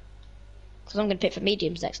to me. Because I'm going to pick for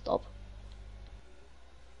mediums next stop.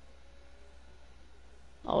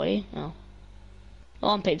 Oh, are you? Oh.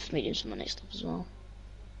 Well, I'm paying for mediums for my next stop as well.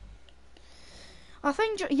 I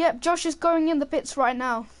think, yep, Josh is going in the pits right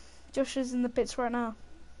now. Josh is in the pits right now.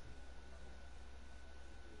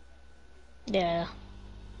 Yeah.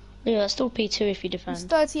 Yeah, that's still P2 if you He's defend.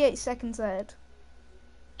 38 seconds ahead.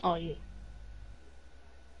 Oh, yeah.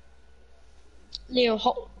 Leo,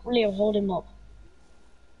 hold him up.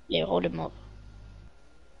 Leo, hold him up.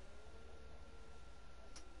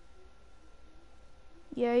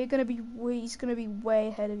 Yeah, he's gonna be way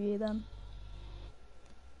ahead of you then.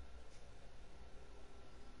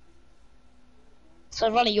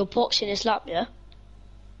 So, Ronnie, you're boxing this lap, yeah?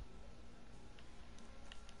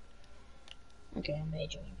 Okay, I'm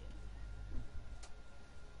major.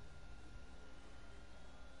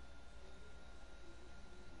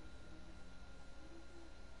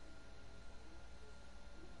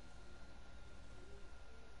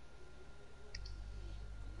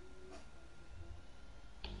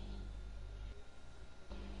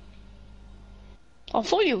 I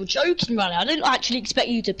thought you were joking, Ronnie. I didn't actually expect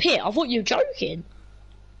you to pit. I thought you were joking.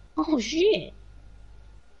 Oh, shit.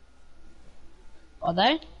 Are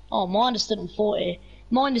they? Oh, mine is still on 40.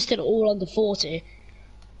 Mine is still all under 40.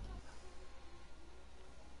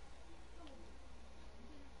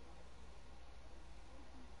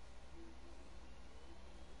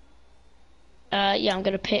 Yeah, I'm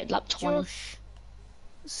gonna pit lap 20. Josh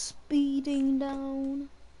speeding down.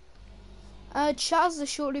 Chaz is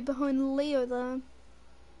shortly behind Leo there.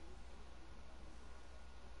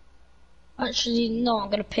 Actually, no, I'm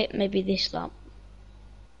gonna pit maybe this lap.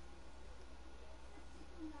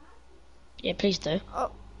 Yeah, please do.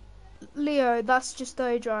 Oh, Leo, that's just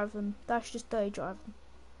day driving. That's just day driving.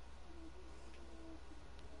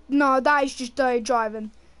 No, that is just day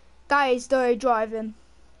driving. That is day driving.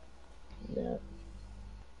 Yeah.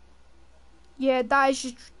 Yeah, that is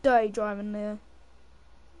just day driving, Leo.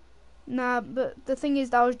 Nah, but the thing is,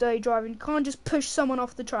 that was day driving. You can't just push someone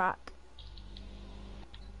off the track.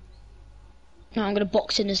 No, I'm gonna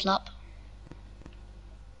box in this lap.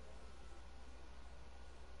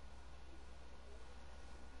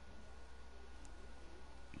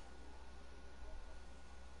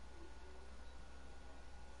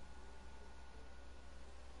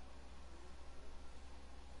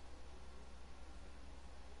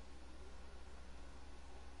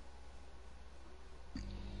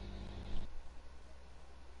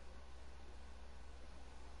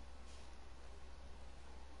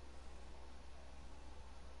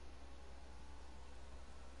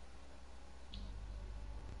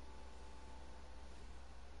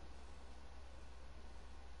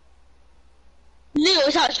 Leo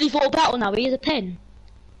is actually for a battle now. He has a pen.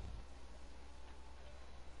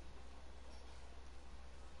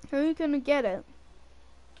 Who are you gonna get it?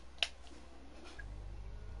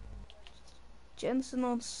 Jensen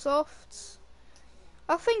on softs.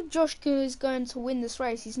 I think Josh is going to win this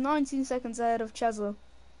race. He's 19 seconds ahead of Chazza.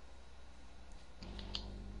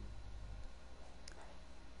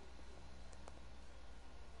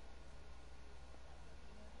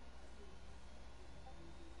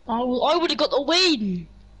 I would have got the win.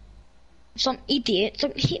 Some idiot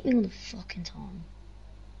don't hit me all the fucking time.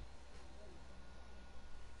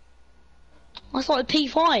 I started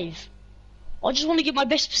P5. I just want to get my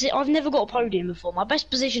best position. I've never got a podium before. My best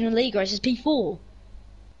position in league race is P4.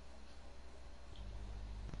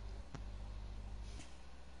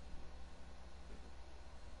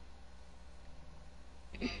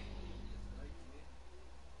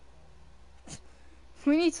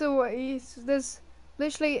 We need to wait. There's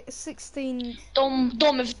literally 16. Dom,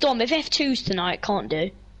 if F2's tonight, can't do.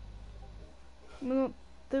 We're not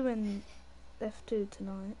doing F2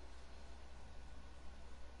 tonight.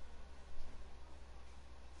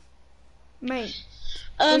 Mate.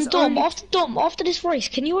 Dom, after this race,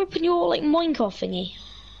 can you open your like Minecraft thingy?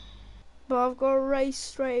 But I've got a race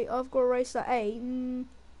straight. I've got a race at 8.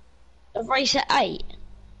 A race at 8.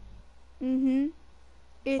 What's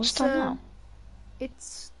It's the time now?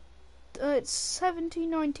 it's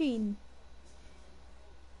 17:19.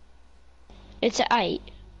 It's at 8.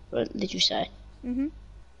 What did you say?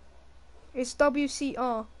 It's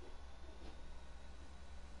WCR.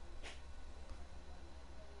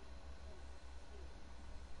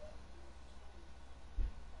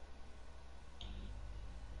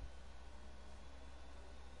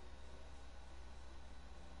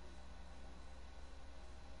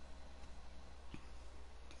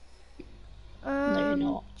 No, you're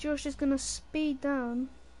not. Josh is gonna speed down.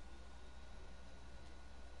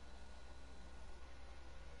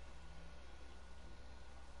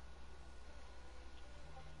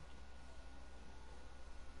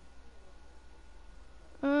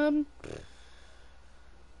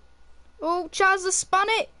 Oh, Chaz has spun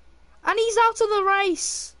it, and he's out of the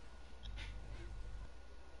race.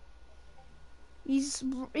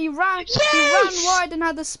 He ran Yes! wide and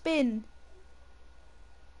had a spin.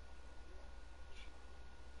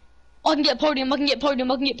 I can get podium, I can get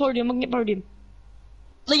podium, I can get podium, I can get podium.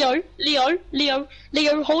 Leo,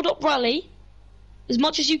 hold up rally. As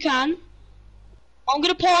much as you can. I'm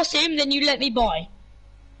gonna pass him, then you let me by.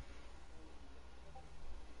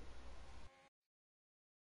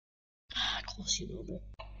 Of course you will be.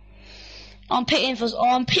 I'm pitting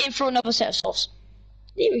for another set of softs.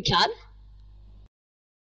 Here we can.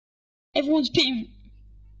 Everyone's pitting.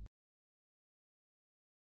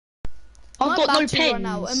 I've My got no battery run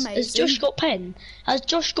out, pens. Has amazing. Josh got a pen? Has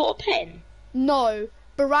Josh got a pen? No,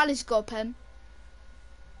 Barali's got a pen.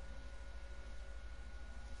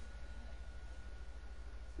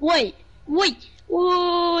 Wait.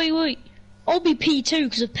 I'll be P2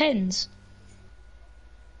 because of pens.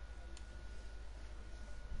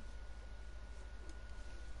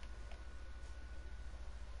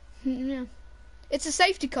 Yeah, it's a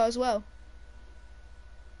safety car as well.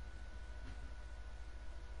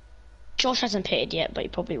 Josh hasn't pitted yet, but he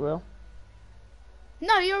probably will.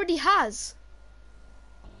 No, he already has.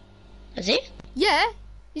 Has he? Yeah,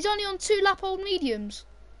 he's only on 2 lap old mediums.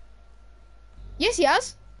 Yes, he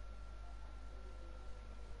has.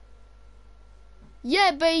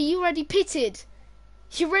 Yeah, but you already pitted.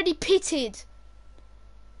 You already pitted.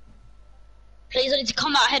 Please, I need to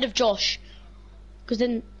come out ahead of Josh. Because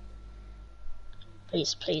then... Please.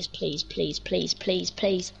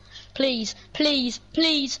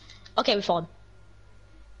 Okay, we're fine.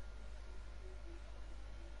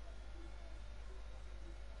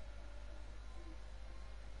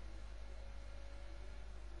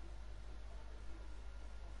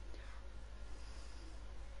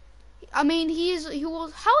 I mean,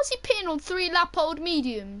 how is he pitting on 3 lap old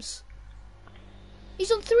mediums? He's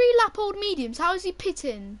on 3 lap old mediums. How is he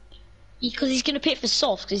pitting? Because he's going to pit for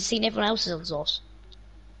soft, because he's seen everyone else is on soft.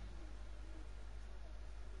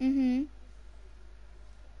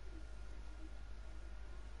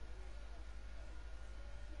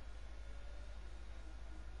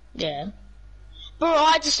 Yeah. Bro,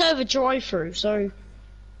 I had to serve a drive-through, so...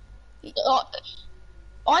 I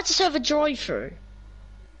had to serve a drive-through.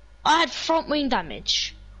 I had front wing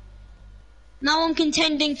damage. Now I'm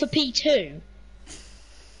contending for P2.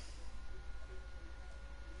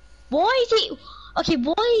 Why is it... Okay,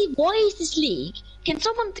 why is this league... Can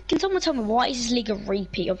someone tell me why is this league a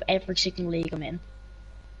repeat of every single league I'm in?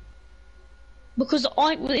 Because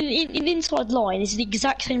in Inside Line, it's the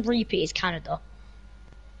exact same repeat as Canada.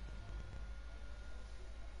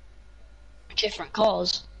 Different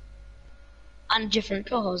cars. And different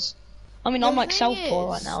cars. I mean, I'm like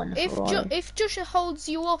Southpaw right now in the Ferrari. If Joshua holds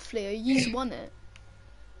you off, Leo, he's won it.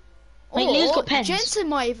 Wait, Leo's got pens. Jensen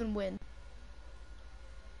might even win.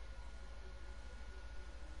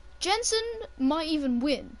 Jensen might even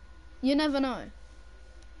win. You never know.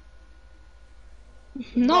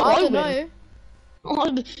 No, I don't win.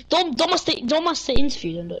 know. Dom must to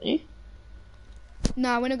interview them, don't you?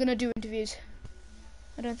 No, we're not gonna do interviews.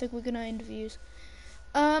 I don't think we're gonna interviews.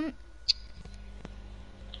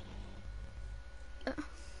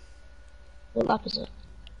 What lap is it?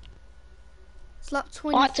 It's lap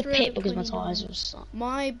 23. I had to pit because my tyres were stuck.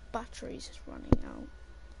 My battery's just running out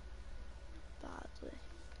badly.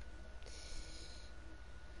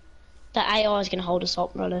 The AI is going to hold us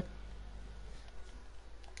up, really.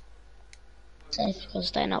 Safe because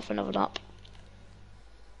staying out for another lap.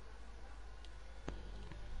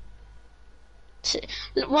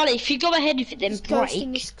 Riley, if you go ahead with it, then brake.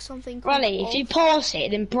 Riley, if you pass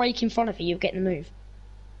it, then brake in front of you, you'll get the move.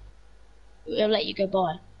 It'll let you go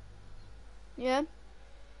by. Yeah.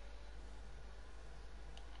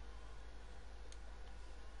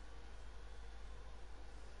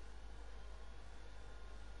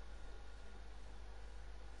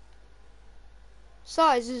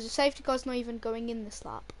 Besides, the safety car's not even going in this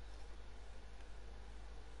lap.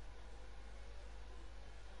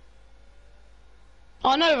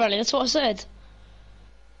 I know, Rally, that's what I said.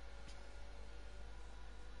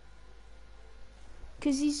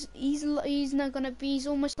 Because he's not gonna be. He's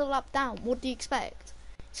almost a lap down. What do you expect?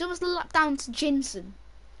 He's almost a lap down to Jensen.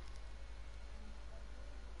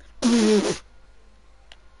 You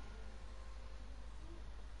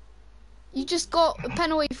just got a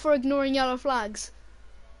penalty for ignoring yellow flags.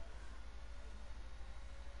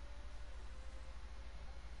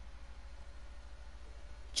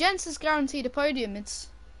 Jensen's guaranteed a podium. It's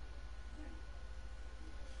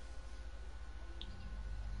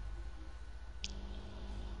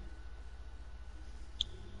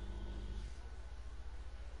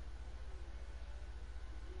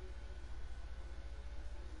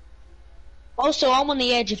Also, I'm on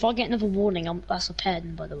the edge. If I get another warning, that's a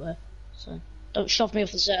pen, by the way. So, don't shove me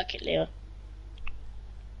off the circuit, Leo.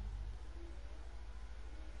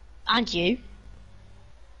 And you.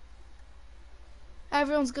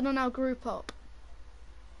 everyone's gonna now group up.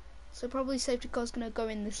 So probably safety car's gonna go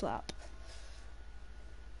in this lap.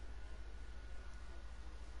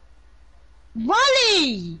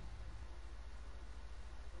 Rally!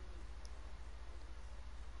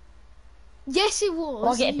 Yes, it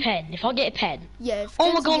was. If I get a pen. Yeah. If Oh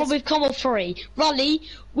my Jensen god, gets- we've come off 3. Rally,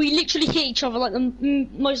 we literally hit each other like the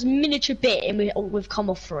most miniature bit and we've come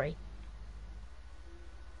off 3.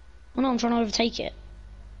 Oh no, I'm trying to overtake it.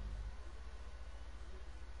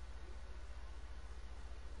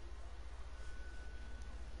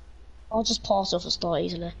 I'll just pass off the start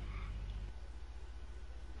easily.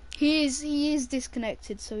 He is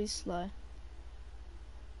disconnected, so he's slow.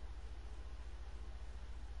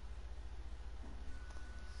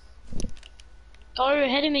 Go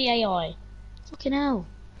ahead of me, AI. Fucking hell.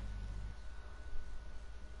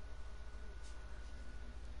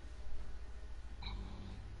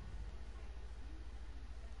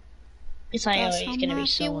 This AI That's is how going to be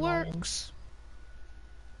Matthew so annoying. works.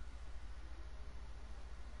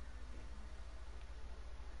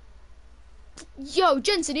 Yo,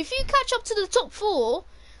 Jensen, if you catch up to the top 4,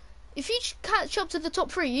 if you catch up to the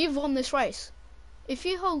top 3, you've won this race. If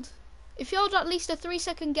you hold at least a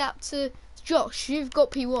 3-second gap to Josh, you've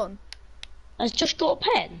got P1. Has Josh got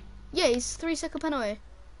a pen? Yeah, he's 3-second penalty.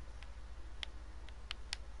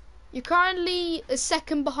 You're currently a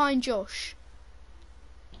second behind Josh.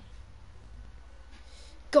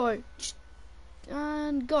 Go.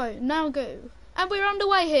 And go. Now go. And we're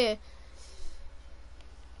underway here.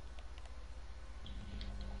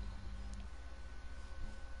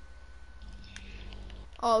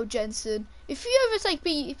 Oh, Jensen. If you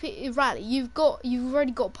overtake Rally, you've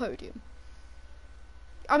already got a podium.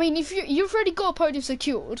 I mean, if you've already got a podium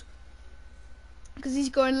secured. Because he's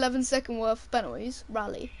got 11-second worth of penalties.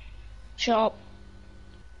 Rally. Shut up.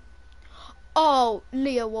 Oh,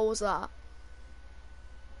 Leo, what was that?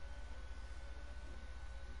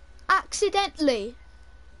 Accidentally,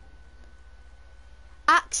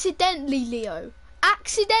 Leo.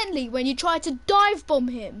 Accidentally, when you tried to dive bomb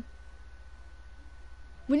him.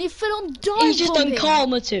 When you fell on dive bomb He's just done him.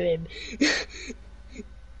 karma to him.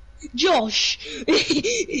 Josh.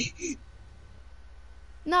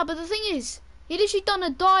 No, but the thing is, he literally done a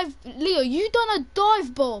dive. Leo, you done a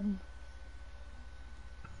dive bomb.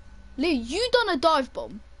 Leo, you done a dive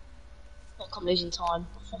bomb. Fuck, I'm losing time.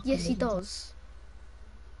 Yes, he does.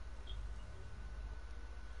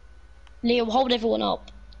 Leo, hold everyone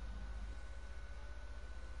up.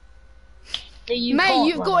 You Mate, can't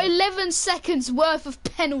you've run got it. 11 seconds worth of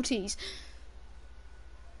penalties.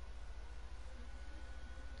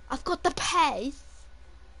 I've got the pace.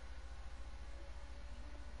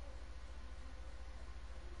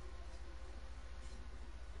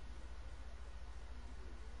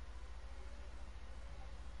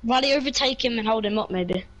 Rally, overtake him and hold him up,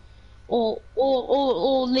 maybe. Or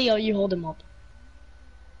Leo, you hold him up.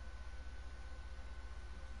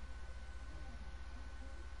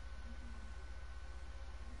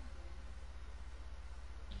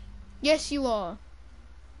 Yes, you are.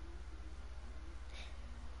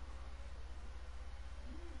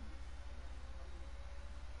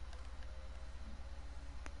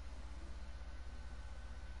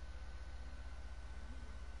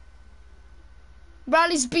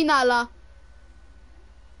 Rally Spinella.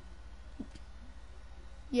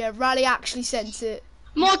 Yeah, Rally actually sent it.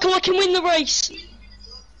 Michael, I can win the race. Who's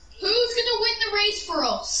gonna win the race for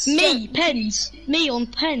us? Me, pens. Me on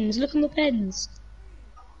pens. Look on the pens.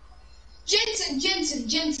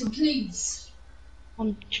 Jensen, please.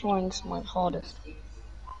 I'm trying my hardest.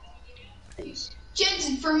 Please.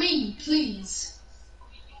 Jensen, for me, please.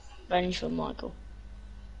 Revenge for Michael.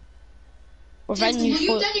 Jensen, will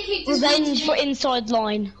you dedicate this win to Revenge me? for inside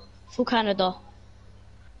line for Canada.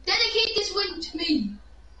 Dedicate this win to me.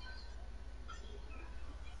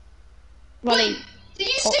 Rally. Wait, did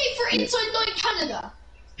you say for inside line Canada?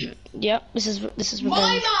 Yep, this is revenge.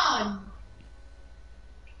 My man!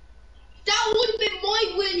 That would have been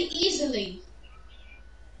my win easily.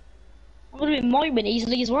 That would have been my win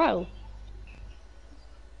easily as well.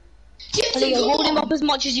 Jensen, Leo, go hold him on. up as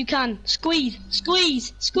much as you can. Squeeze,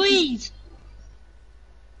 squeeze, squeeze.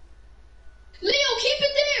 Leo, keep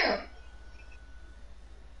it there.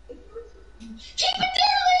 Keep it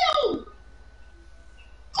there, Leo.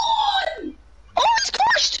 Go on. Oh, it's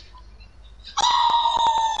crushed.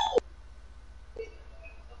 Oh!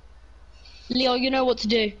 Leo, you know what to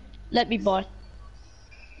do. Let me buy.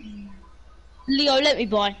 Leo, let me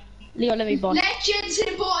buy. Leo, let me buy. Let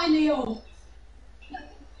Jensen buy, Leo.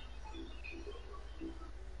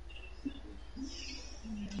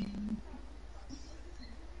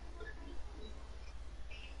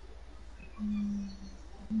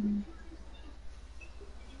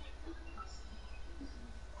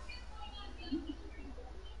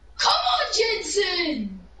 Come on,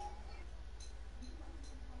 Jensen.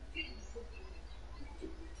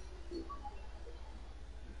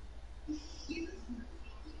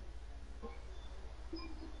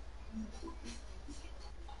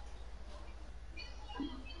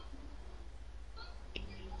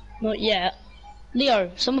 Not yet.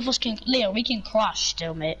 Leo, some of us can. Leo, we can crash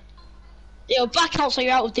still, mate. Leo, back out so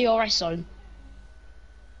you're out of DRS zone.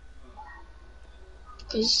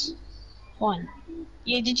 Because, fine.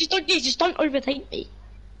 Yeah, just don't overtake me,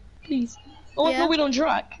 please. I want to win on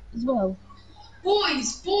track as well.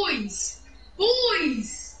 Boys.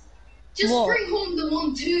 Just What? bring home the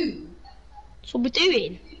 1-2. That's what we're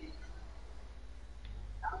doing.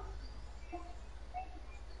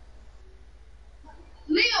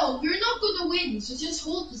 Leo, you're not gonna win, so just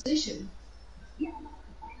hold position.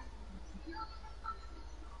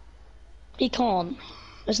 He can't.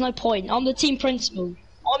 There's no point. I'm the team principal.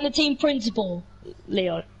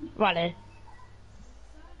 Leo. Right.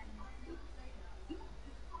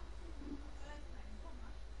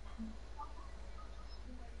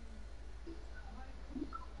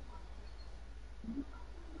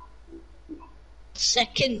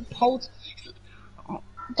 Second, hold.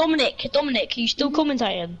 Dominic, are you still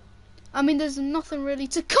commentating? I mean, there's nothing really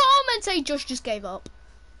to commentate. Josh just gave up.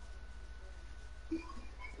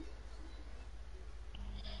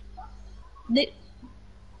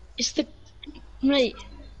 It's the mate.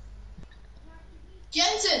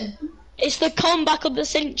 Jensen! It's the comeback of the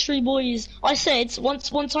century, boys. I said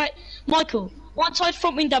once I had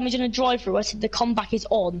front wing damage in a drive through. I said the comeback is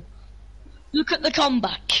on. Look at the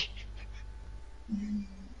comeback.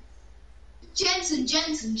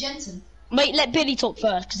 Jensen. Mate, let Billy talk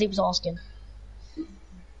first because he was asking.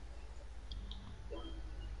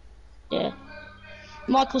 Yeah.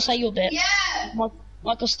 Michael, say your bit. Yeah!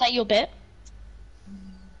 Michael, say your bit.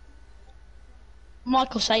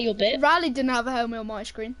 Michael, say your bit. Riley didn't have a helmet on my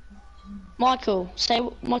screen. Michael,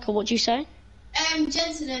 what do you say?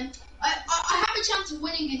 Jensen, I have a chance of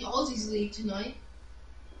winning in Aussies League tonight.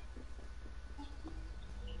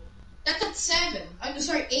 That's at 7. I'm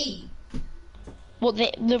sorry, 8. What,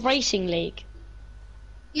 the racing league?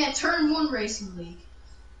 Yeah, turn 1 racing league.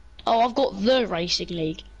 Oh, I've got the racing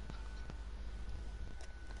league.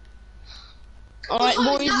 Alright,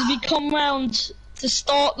 What boys, is that? we come round to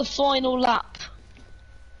start the final lap.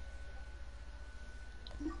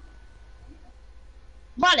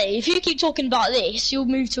 Rally, if you keep talking about this, you'll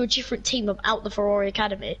move to a different team out the Ferrari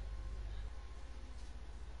Academy.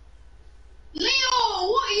 Leo,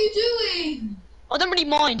 what are you doing? I don't really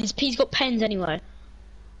mind, his P's got pens anyway.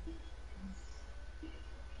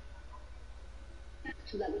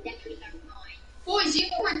 Boys, you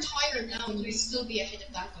can retire now and you'll still be ahead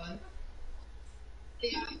of that guy.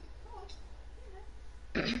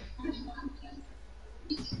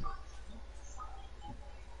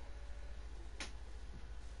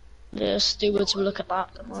 The stewards will look at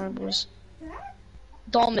that, don't worry, boys.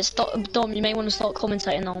 Dom, you may want to start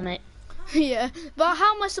commentating now, mate. Yeah, but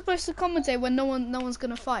how am I supposed to commentate when no one's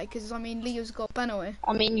gonna fight? Because I mean, Leo's got a penalty.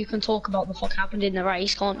 I mean, you can talk about the fuck happened in the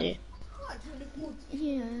race, can't you?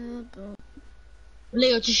 Yeah, but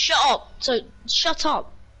Leo, just shut up. Shut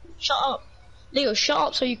up. Leo, shut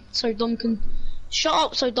up so Dom can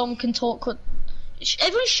talk.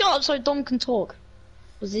 Everyone shut up so Dom can talk.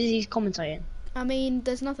 Because he's commentating. I mean,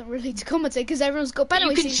 there's nothing really to commentate because everyone's got You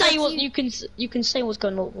penalties. can say you can say what's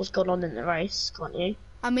going on in the race, can't you?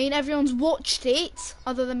 I mean, everyone's watched it,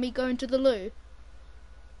 other than me going to the loo.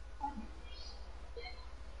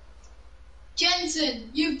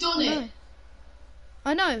 Jensen, you've done it.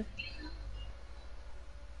 I know.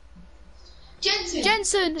 Jensen,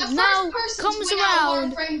 Jensen the now first person comes to win out of our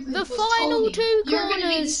around friend group the was final Tony. two You're going to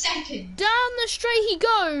be the corners. second. Down the straight he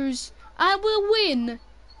goes, and will win.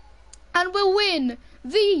 And will win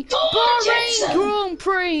the Bahrain Jensen! Grand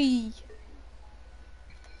Prix.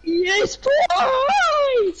 Yes,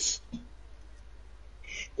 boys!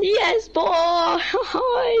 Yes,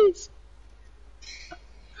 boys!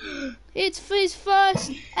 It's his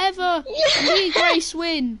first ever league race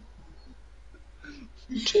win.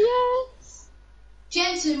 Yes!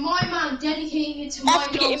 Jensen, my man, dedicating it to my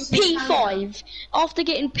After getting loves in Canada.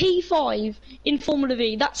 P5 in Formula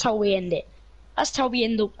V, that's how we end it. That's how we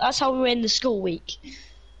end the school week.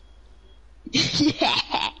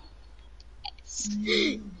 Yes!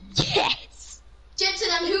 Yes! Jensen,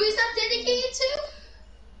 and who is that dedicated to?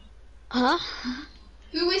 Huh?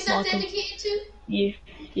 Who is that Michael. dedicated to? You.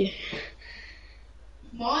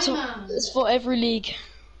 My So, man. it's for every league.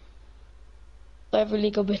 For every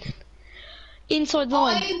league I've been in. Inside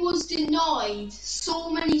line. I was denied so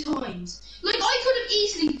many times. Like, I could have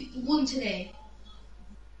easily won today.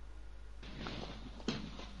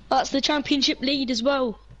 That's the championship lead as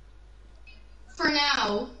well. For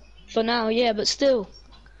now. For now, yeah, but still.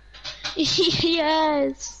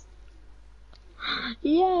 Yes.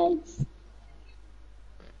 Yes.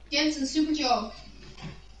 Jensen, super job.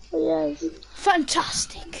 Yes.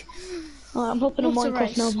 Fantastic. Alright, I'm hopping on What a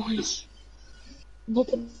Minecraft now, race. boys. I'm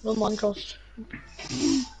hopping on Minecraft.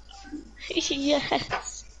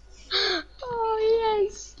 Yes. Oh,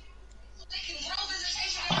 yes.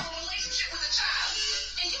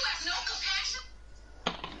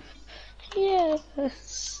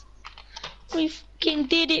 Yes. We fucking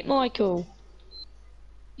did it, Michael.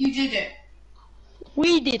 You did it.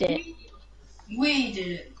 We did it. We did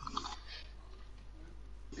it.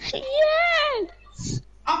 Yes.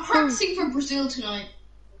 I'm practicing for Brazil tonight.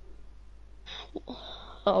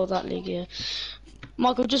 Oh, that league, yeah.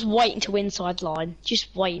 Michael, just wait until inside line.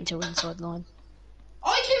 Just wait until inside line.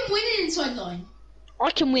 I can win it inside line.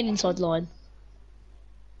 I can win inside line.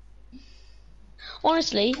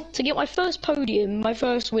 Honestly, to get my first podium, my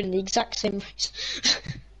first win in the exact same race.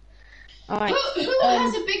 Alright. Who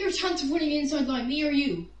has a bigger chance of winning inside line, me or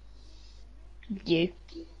you? You.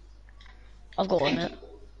 I've got on it.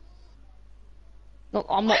 Look,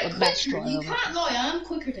 I'm not the best quicker. You driver. can't lie, I'm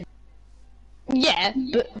quicker than Yeah,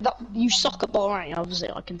 but you suck at Bahrain, obviously,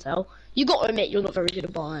 I can tell. You got to admit you're not very good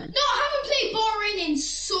at Bahrain. No, I haven't played Bahrain in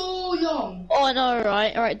so long. Oh, I know,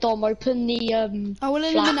 right? Alright, Dom, open the, I will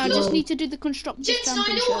in a minute. I flat just wall. need to do the Constructors Jensen, I know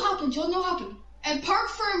Championship. what happened. You know what happened? And Park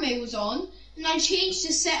Ferme was on, and I changed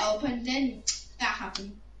the setup, and then that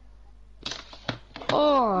happened.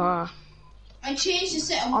 Oh. I changed the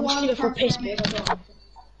setup I'm just while gonna go for a Park piss. Ferme was on.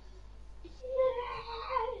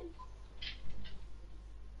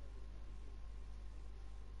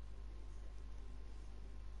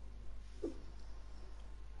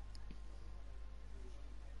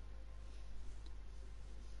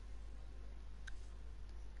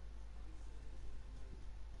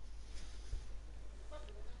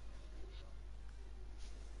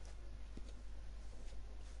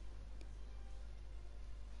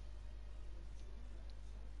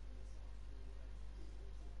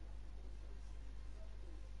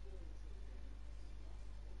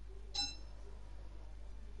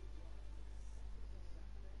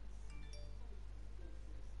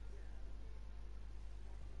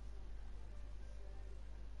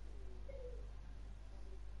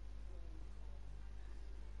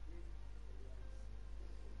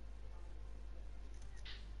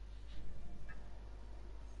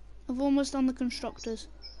 I've almost done the Constructors.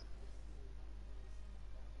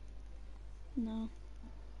 No.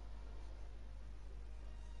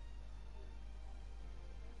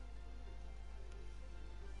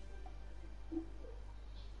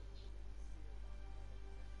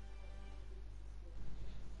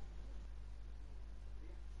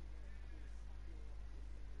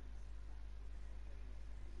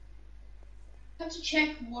 I have to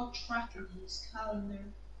check what track it is. Calendar.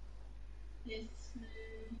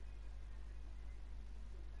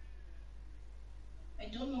 I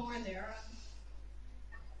don't know where they are.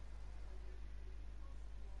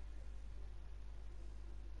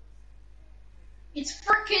 It's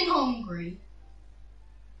freaking Hungary.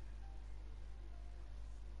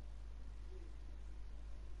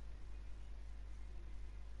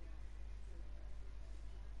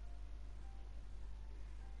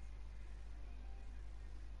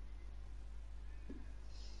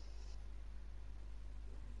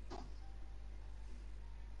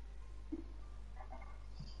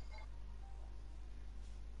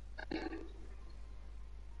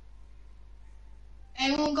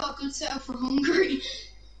 anyone got a good setup for Hungary?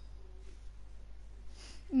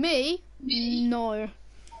 Me? Me? No.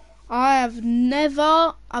 I've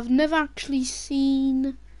never actually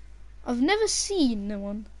seen, I've never seen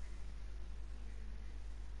one.